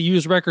buy it at the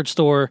used record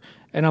store.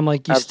 And I'm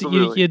like,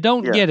 you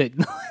don't get it.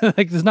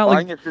 Like it's not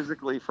buying it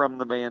physically from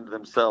the band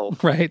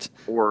themselves, right?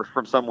 Or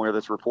from somewhere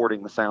that's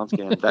reporting the sound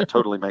scan. That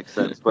totally makes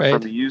sense. But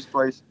from the used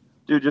place,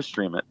 dude, just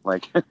stream it.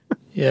 Like,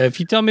 yeah, if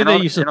you tell me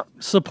that you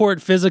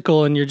support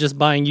physical and you're just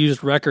buying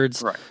used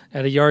records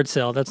at a yard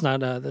sale, that's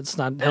not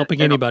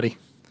helping anybody.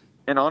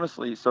 And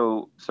honestly,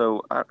 so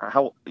I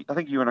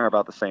think you and I are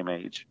about the same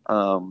age.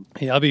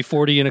 Yeah, I'll be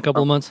 40 in a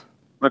couple of months.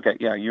 Okay,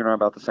 yeah, you and I are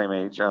about the same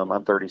age.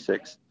 I'm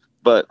 36,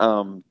 but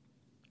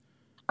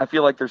I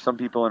feel like there's some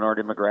people in our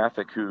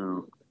demographic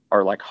who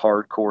are like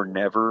hardcore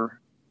never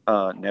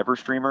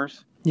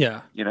streamers.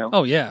 Yeah.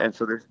 Oh yeah.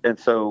 And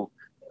so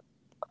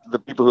the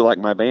people who like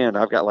my band,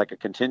 I've got like a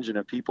contingent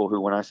of people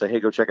who, when I say, hey,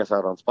 go check us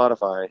out on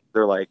Spotify,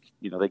 they're like,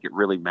 they get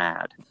really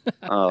mad.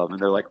 And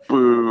they're like,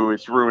 boo,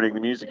 it's ruining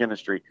the music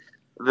industry.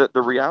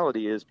 The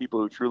reality is people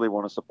who truly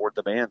want to support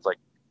the bands, like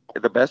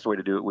the best way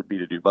to do it would be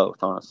to do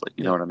both, honestly.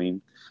 You know what I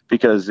mean?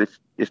 Because if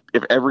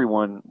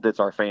everyone that's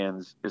our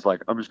fans is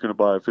like, I'm just going to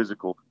buy a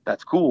physical,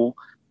 that's cool.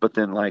 But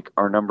then like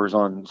our numbers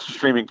on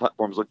streaming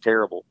platforms look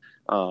terrible.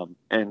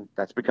 And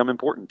that's become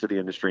important to the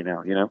industry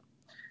now,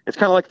 It's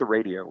kind of like the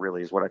radio,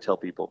 really, is what I tell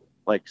people.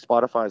 Like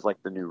Spotify is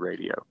like the new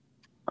radio,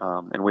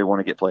 and we want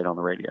to get played on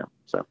the radio.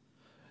 So,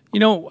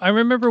 I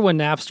remember when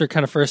Napster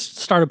kind of first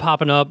started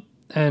popping up,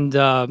 and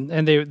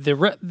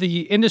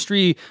the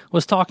industry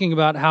was talking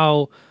about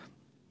how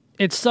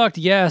it sucked,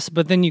 yes,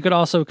 but then you could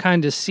also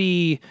kind of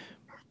see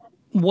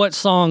what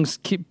songs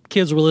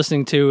kids were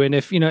listening to, and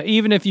if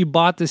even if you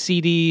bought the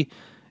CD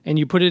and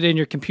you put it in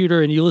your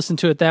computer and you listen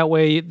to it that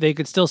way, they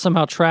could still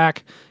somehow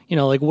track,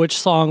 like which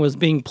song was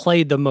being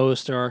played the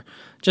most. Or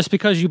just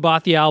because you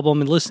bought the album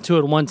and listened to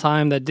it one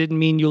time, that didn't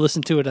mean you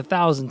listened to it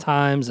 1,000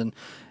 times. And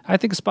I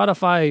think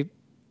Spotify,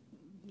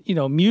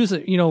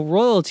 music,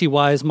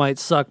 royalty-wise might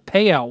suck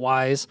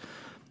payout-wise,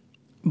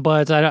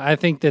 but I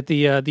think that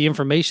the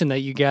information that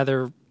you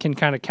gather can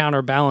kind of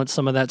counterbalance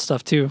some of that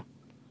stuff too.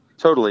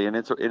 Totally, and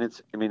it's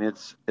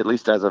at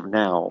least as of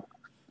now,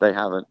 there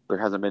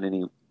hasn't been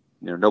any.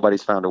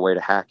 Nobody's found a way to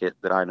hack it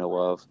that I know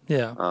of.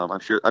 Yeah. I'm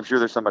sure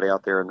there's somebody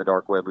out there in the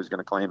dark web who's going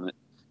to claim that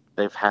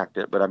they've hacked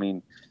it. But I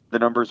mean, the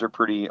numbers are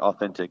pretty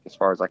authentic as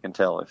far as I can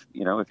tell. If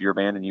you're a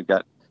band and you've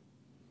got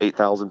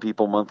 8,000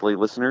 people monthly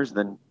listeners,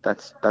 then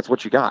that's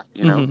what you got.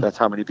 That's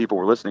how many people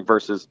were listening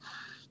versus,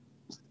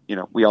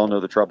 we all know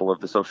the trouble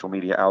of the social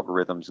media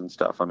algorithms and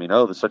stuff. I mean,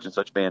 the such and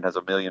such band has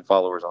 1 million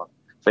followers on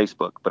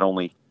Facebook, but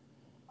only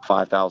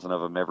 5,000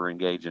 of them ever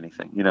engage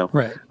anything,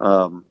 Right.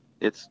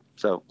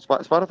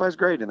 Spotify's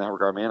great in that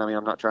regard, man. I mean,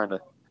 I'm not trying to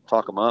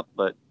talk them up,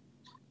 but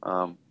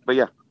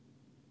yeah.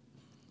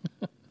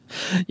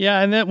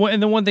 Yeah, and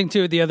the one thing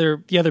too, the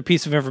other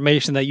piece of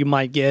information that you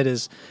might get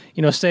is,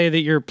 say that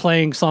you're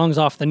playing songs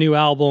off the new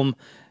album,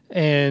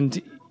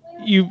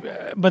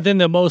 but then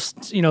the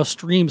most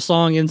streamed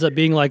song ends up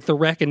being like The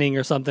Reckoning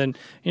or something. And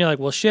you're like,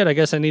 well, shit, I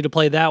guess I need to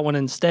play that one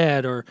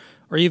instead, or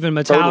even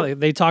Metallica. Totally.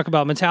 They talk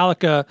about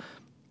Metallica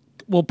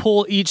will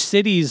pull each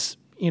city's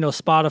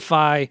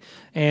Spotify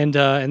and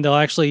they'll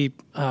actually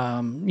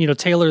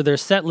tailor their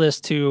set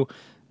list to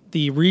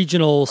the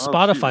regional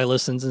Spotify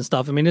listens and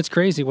stuff. I mean, it's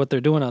crazy what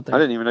they're doing out there. I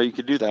didn't even know you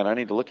could do that. I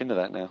need to look into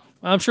that now.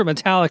 I'm sure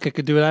Metallica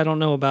could do it. I don't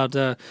know about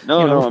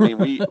No. I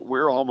mean,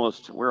 we're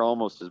almost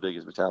as big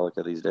as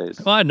Metallica these days.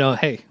 Well, I know.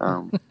 Hey,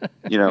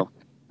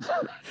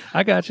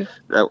 I got you.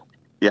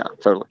 Yeah,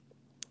 totally.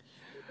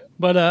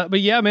 But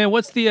yeah, man.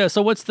 What's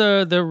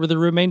the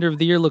remainder of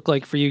the year look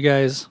like for you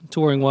guys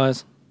touring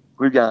wise?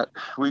 We got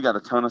a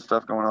ton of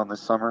stuff going on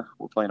this summer.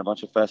 We're playing a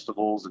bunch of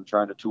festivals and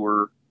trying to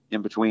tour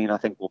in between. I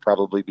think we'll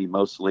probably be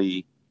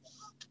mostly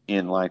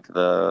in like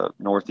the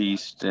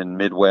Northeast and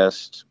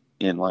Midwest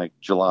in like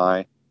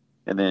July,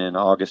 and then in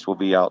August we'll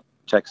be out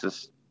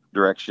Texas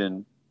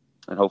direction,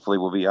 and hopefully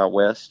we'll be out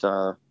west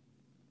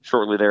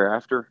shortly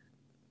thereafter,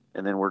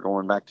 and then we're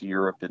going back to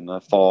Europe in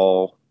the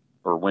fall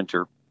or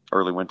winter,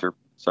 early winter.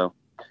 So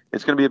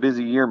it's going to be a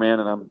busy year, man,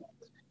 and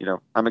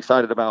I'm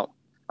excited about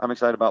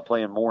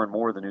playing more and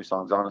more of the new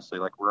songs. Honestly,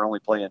 like we're only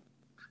playing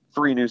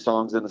 3 new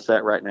songs in the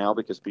set right now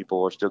because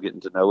people are still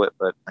getting to know it,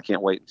 but I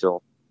can't wait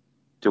until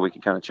we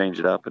can kind of change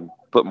it up and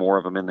put more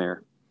of them in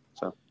there.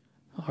 So,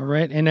 all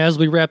right. And as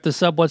we wrap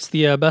this up, what's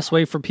the best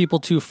way for people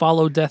to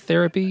follow Death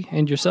Therapy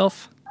and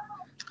yourself?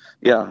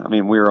 Yeah, I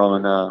mean, we're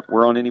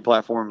on any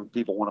platform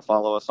people want to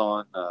follow us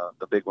on,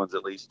 the big ones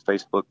at least: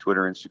 Facebook,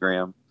 Twitter,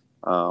 Instagram.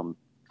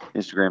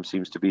 Instagram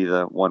seems to be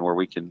the one where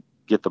we can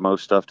get the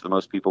most stuff to the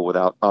most people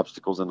without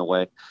obstacles in the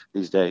way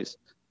these days.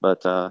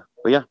 But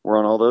yeah, we're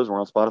on all those. We're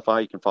on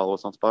Spotify. You can follow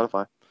us on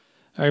Spotify.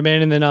 All right,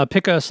 man. And then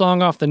pick a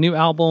song off the new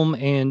album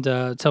and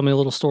tell me a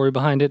little story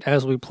behind it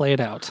as we play it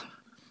out.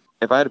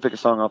 If I had to pick a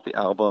song off the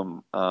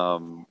album,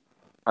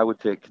 I would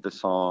pick the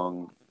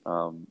song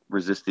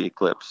Resist the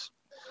Eclipse.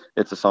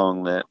 It's a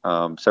song that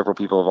several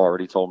people have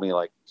already told me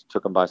like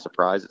took them by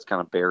surprise. It's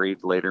kind of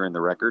buried later in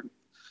the record,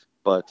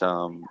 but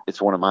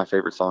it's one of my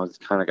favorite songs.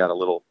 It's kind of got a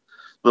little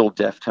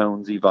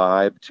Deftones-y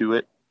vibe to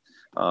it.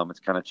 It's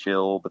kind of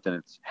chill, but then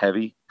it's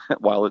heavy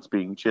while it's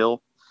being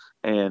chill.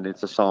 And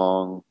it's a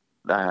song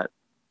that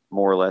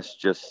more or less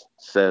just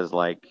says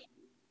like,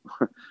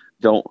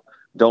 don't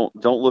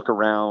look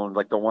around,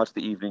 like don't watch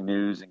the evening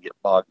news and get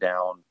bogged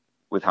down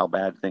with how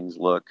bad things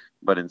look,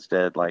 but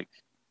instead like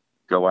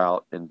go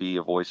out and be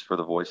a voice for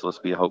the voiceless,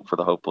 be a hope for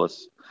the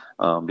hopeless,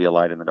 be a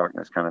light in the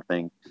darkness kind of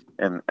thing.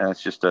 And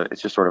it's just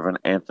sort of an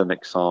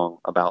anthemic song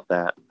about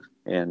that.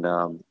 And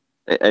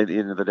at the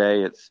end of the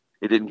day, it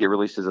didn't get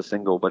released as a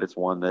single, but it's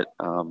one that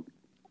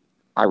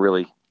I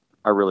really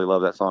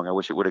love that song. I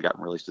wish it would have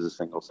gotten released as a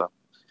single. So,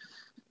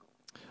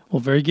 well,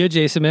 very good,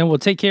 Jason, man. Well,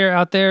 take care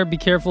out there. Be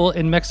careful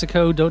in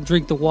Mexico. Don't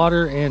drink the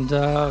water, and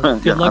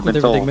good luck with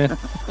everything, man.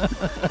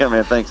 Yeah,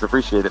 man. Thanks.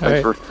 Appreciate it.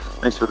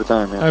 Thanks for the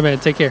time, man. All right, man.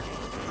 Take care.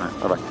 All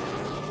right. Bye-bye.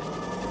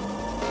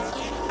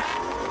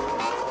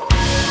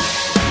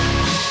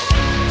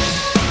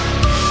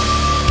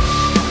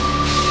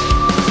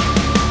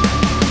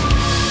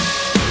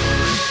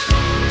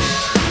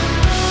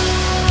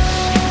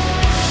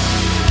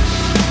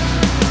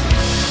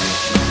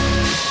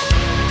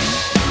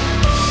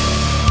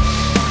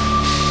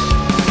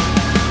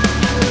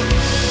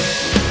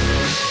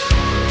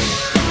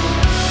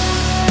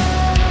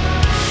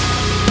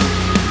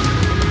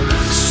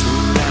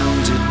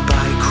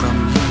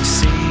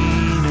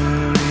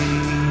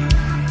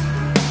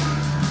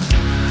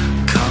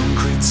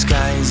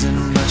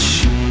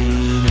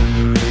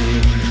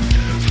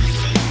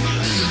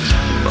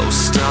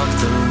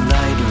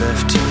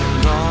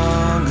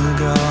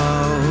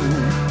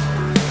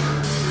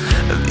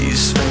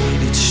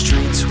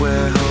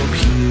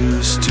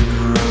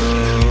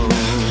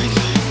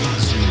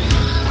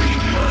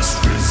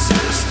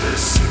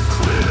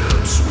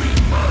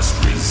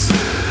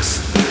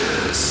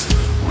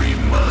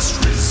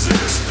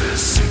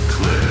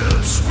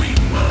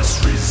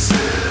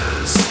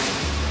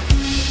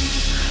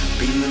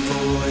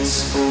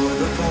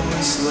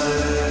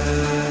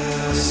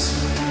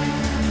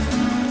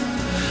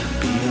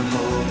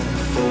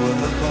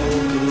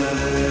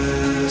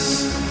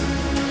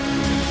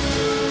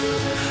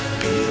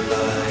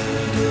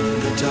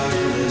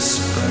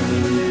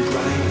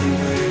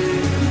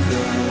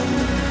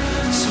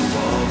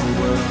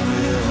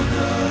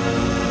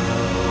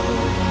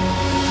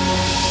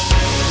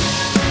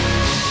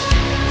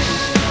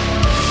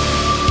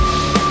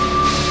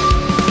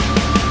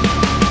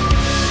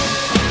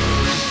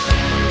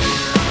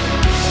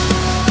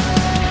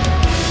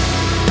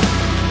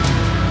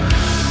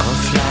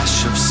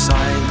 Of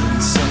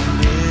silence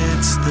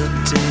amidst the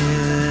dim.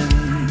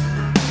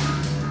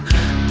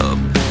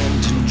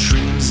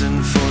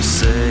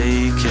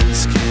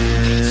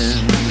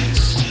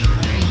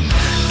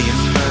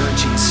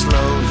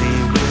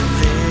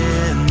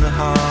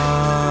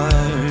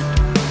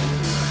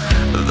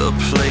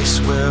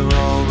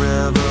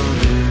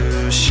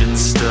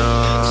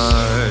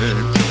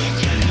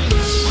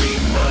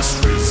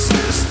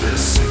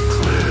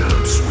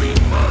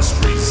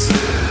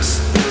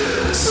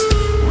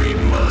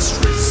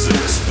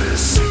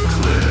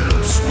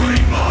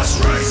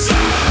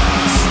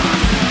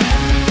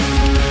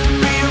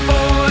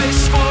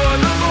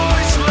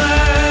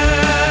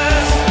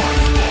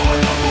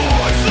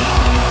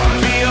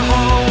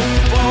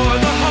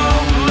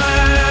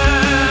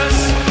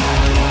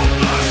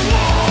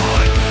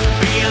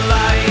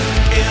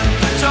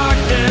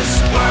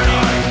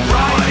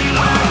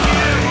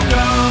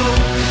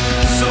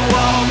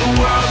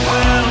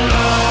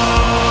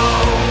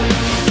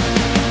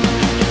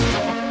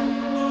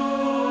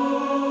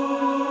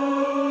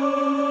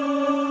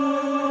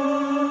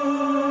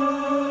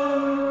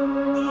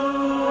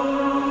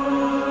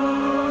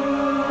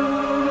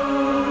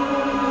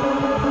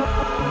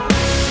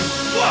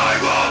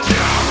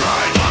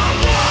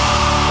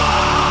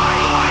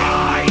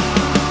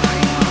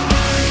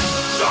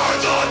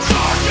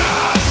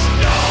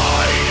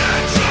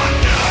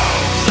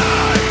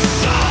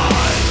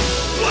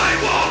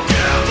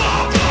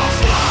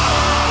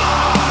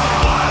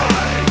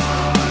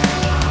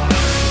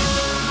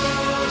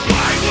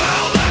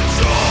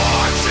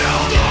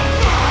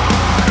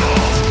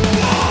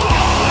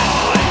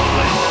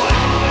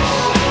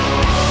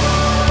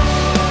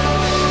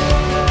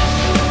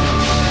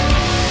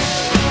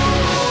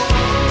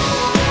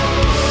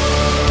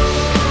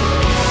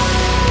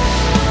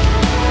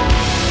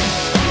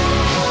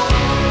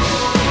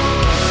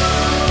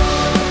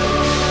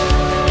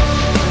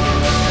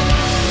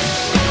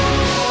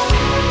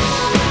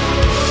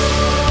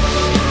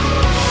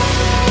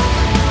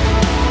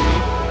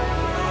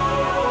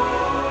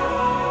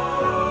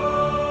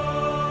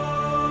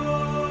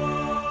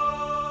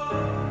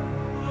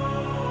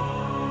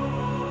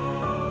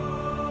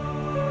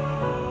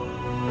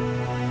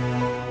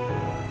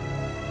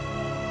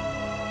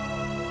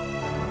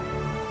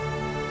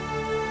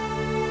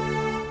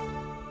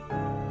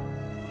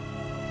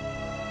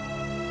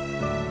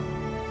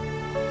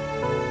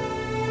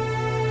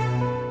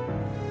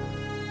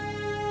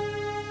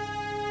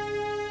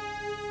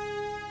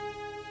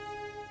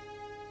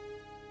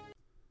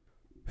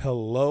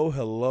 Hello,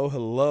 hello,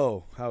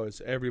 hello. How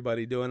is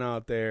everybody doing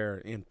out there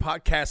in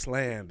podcast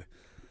land?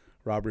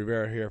 Rob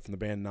Rivera here from the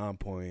band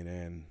Nonpoint,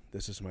 and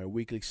this is my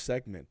weekly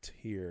segment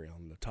here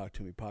on the Talk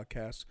to Me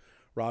podcast.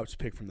 Rob's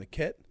pick from the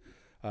kit.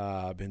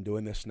 I've been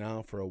doing this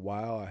now for a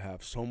while. I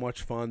have so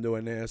much fun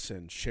doing this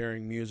and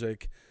sharing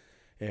music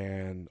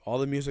and all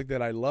the music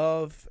that I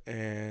love,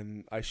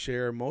 and I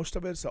share most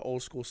of it. It's the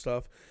old school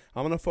stuff.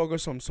 I'm going to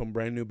focus on some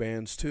brand new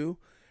bands too,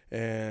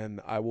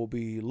 and I will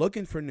be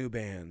looking for new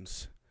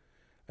bands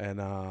and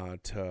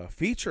to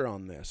feature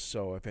on this.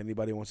 So if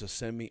anybody wants to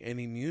send me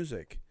any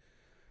music,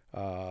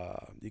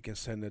 you can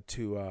send it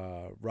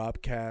to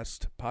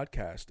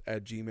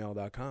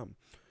robcastpodcast@gmail.com.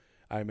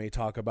 I may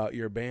talk about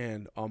your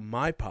band on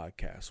my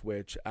podcast,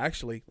 which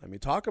actually, let me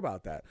talk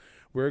about that.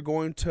 We're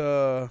going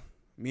to,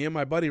 me and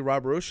my buddy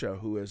Rob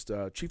Ruscia, who is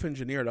the chief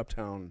engineer at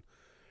Uptown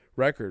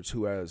Records,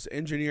 who has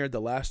engineered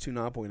the last two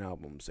Nonpoint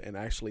albums and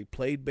actually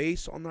played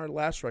bass on our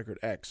last record,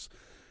 X.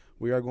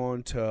 We are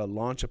going to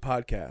launch a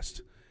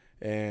podcast.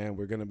 And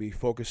we're going to be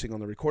focusing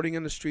on the recording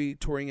industry,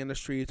 touring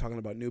industry, talking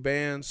about new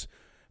bands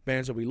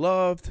that we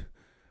loved,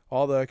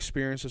 all the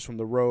experiences from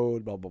the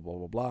road, blah, blah, blah,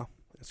 blah, blah.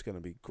 It's going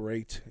to be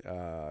great.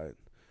 By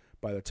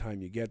the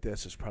time you get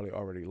this, it's probably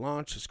already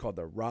launched. It's called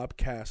the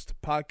Robcast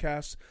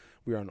Podcast.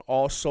 We are on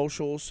all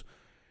socials,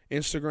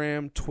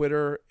 Instagram,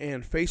 Twitter,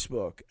 and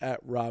Facebook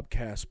at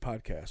Robcast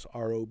Podcast,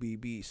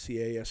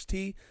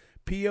 ROBBCAST,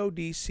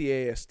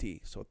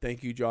 So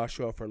thank you,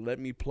 Joshua, for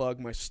letting me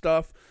plug my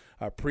stuff.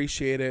 I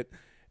appreciate it.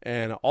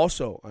 And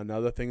also,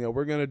 another thing that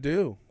we're going to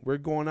do, we're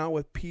going out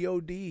with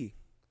POD,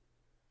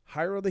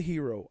 Hyro the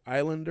Hero,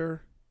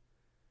 Islander,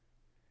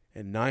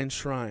 and Nine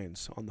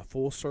Shrines on the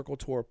Full Circle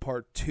Tour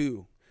Part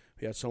 2.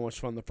 We had so much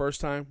fun the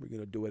first time, we're going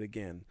to do it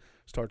again.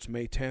 Starts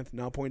May 10th.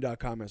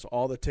 Nonpoint.com has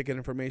all the ticket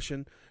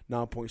information.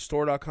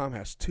 Nonpointstore.com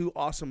has 2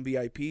 awesome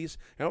VIPs.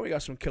 And we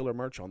got some killer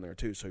merch on there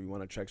too, so if you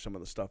want to check some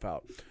of the stuff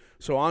out.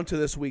 So on to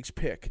this week's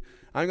pick.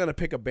 I'm going to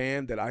pick a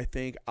band that I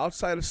think,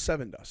 outside of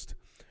Sevendust,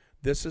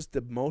 this is the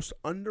most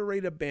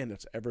underrated band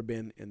that's ever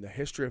been in the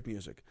history of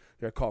music.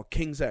 They're called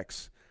King's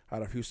X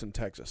out of Houston,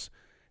 Texas.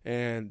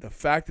 And the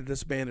fact that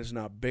this band is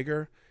not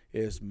bigger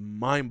is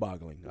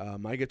mind-boggling.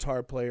 My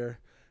guitar player,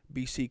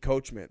 BC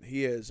Coachman,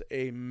 he is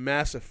a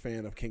massive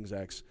fan of King's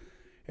X.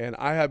 And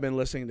I have been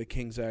listening to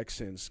King's X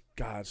since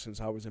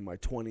I was in my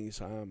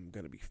 20s. I'm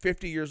going to be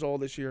 50 years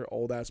old this year.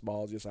 Old ass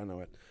balls, yes, I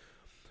know it.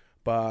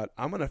 But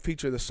I'm going to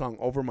feature this song,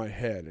 Over My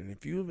Head. And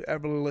if you've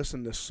ever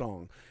listened to this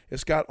song,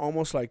 it's got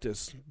almost like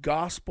this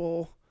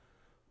gospel-like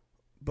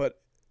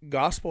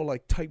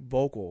type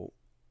vocal.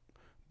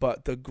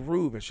 But the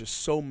groove is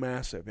just so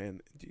massive.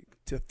 And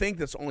to think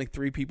there's only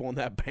 3 people in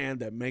that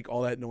band that make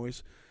all that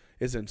noise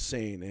is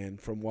insane.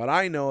 And from what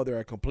I know, they're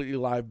a completely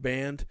live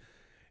band.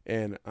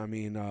 And, I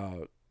mean,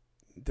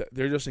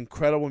 they're just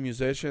incredible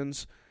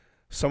musicians.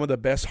 Some of the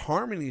best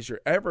harmonies you're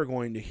ever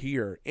going to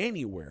hear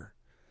anywhere.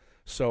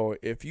 So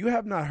if you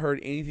have not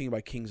heard anything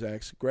by King's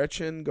X,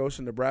 Gretchen Goes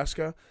to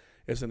Nebraska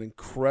is an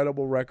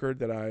incredible record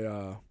that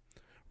I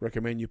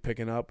recommend you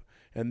picking up.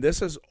 And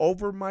this is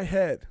Over My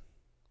Head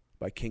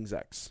by King's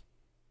X.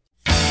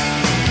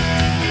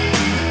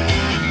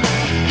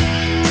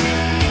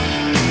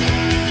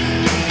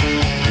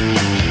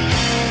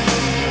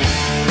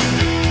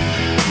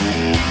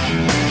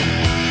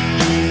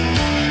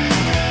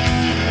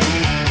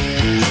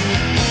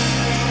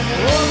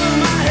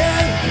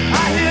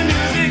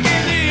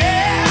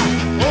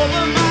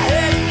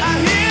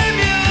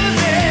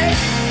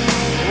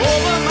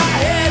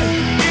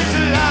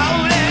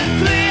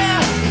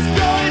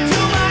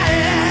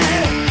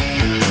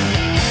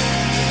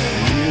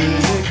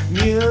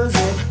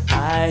 Music,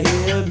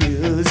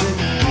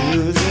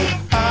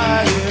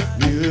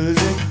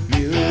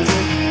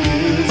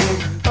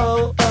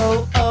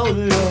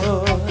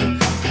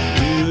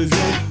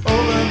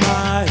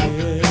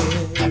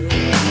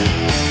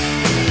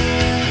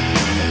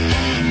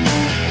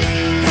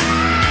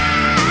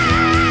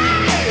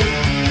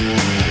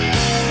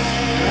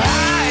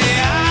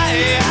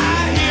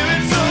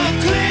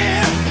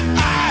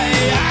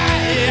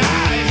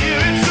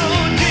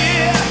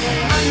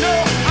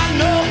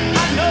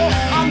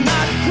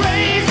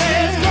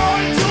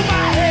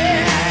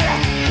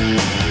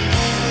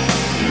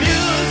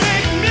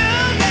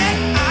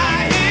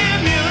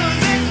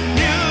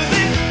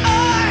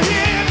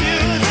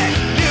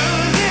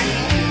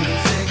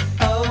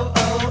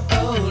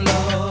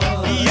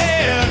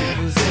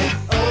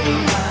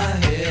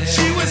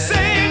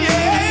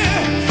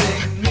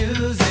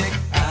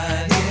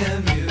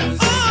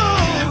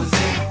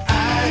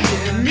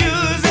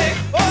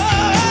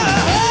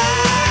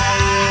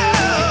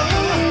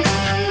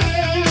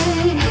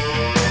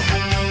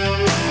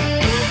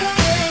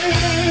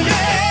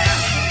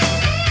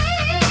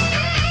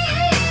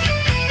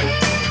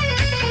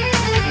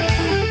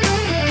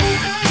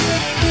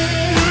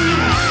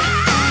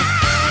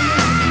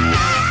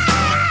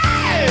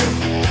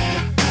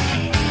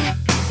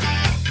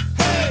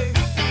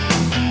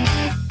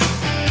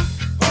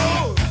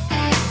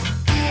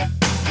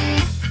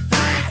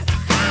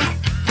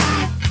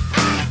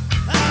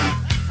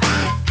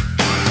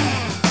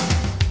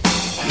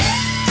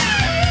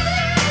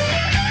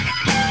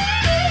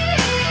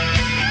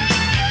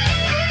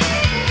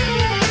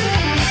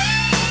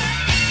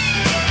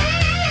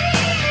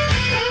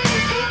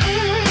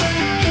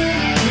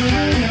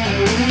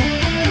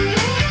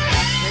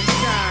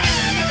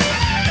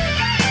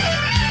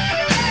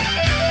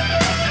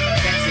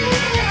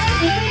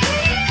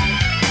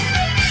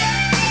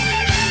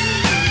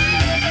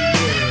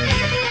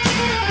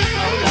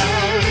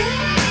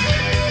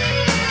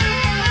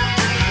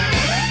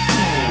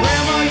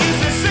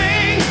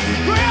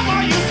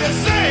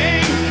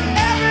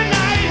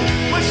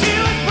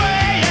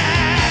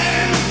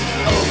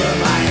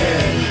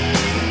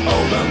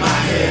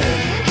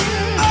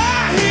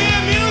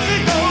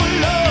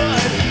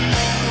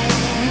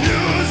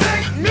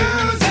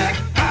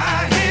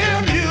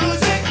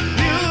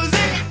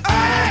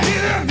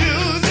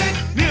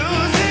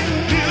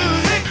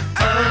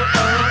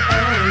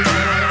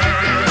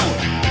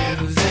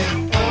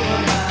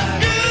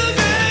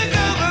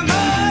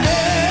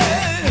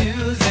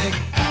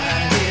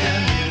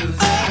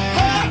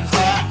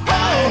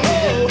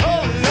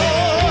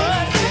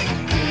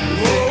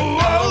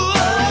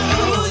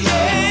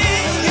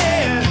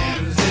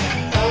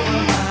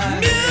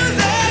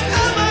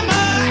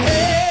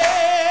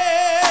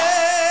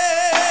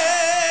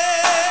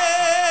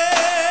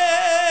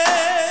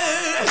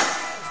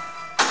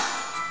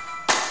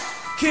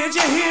 Can't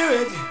you hear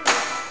it?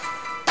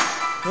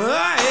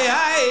 I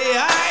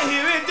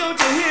hear it, don't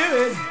you hear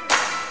it?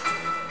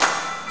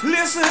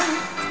 Listen,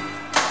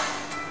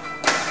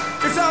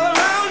 it's all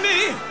around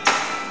me.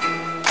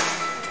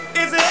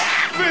 It's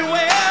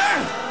everywhere.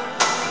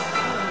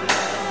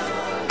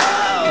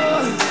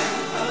 Oh.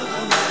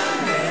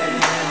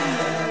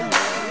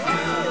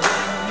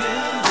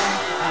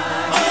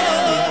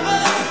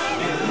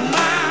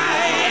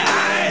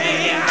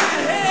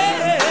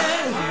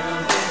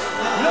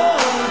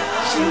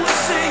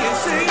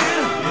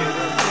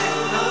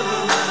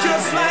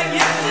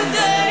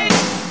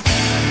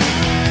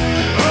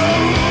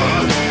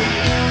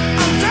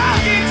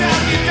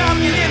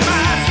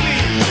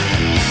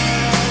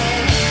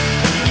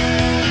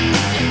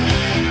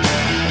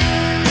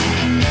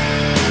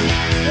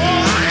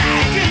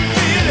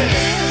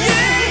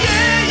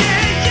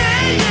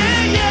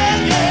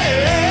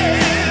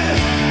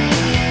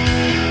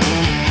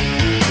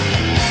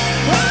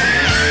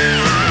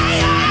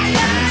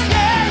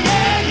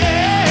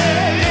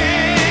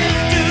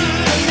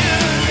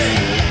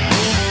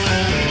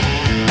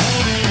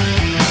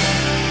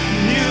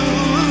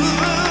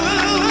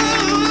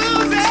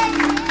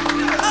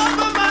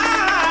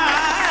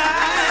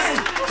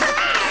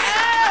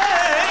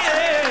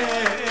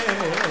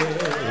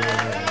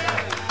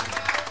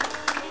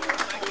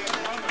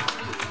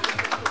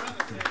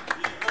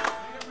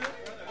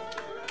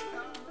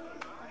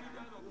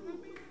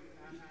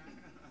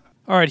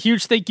 All right,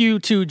 huge thank you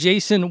to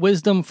Jason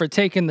Wisdom for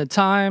taking the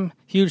time.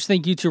 Huge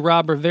thank you to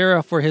Rob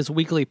Rivera for his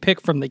weekly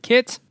pick from the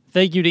kit.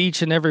 Thank you to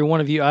each and every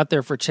one of you out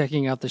there for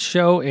checking out the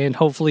show, and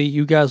hopefully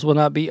you guys will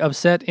not be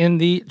upset in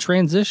the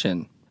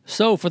transition.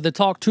 So for the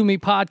Talk To Me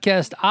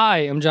podcast, I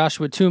am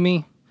Joshua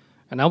Toomey,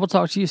 and I will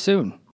talk to you soon.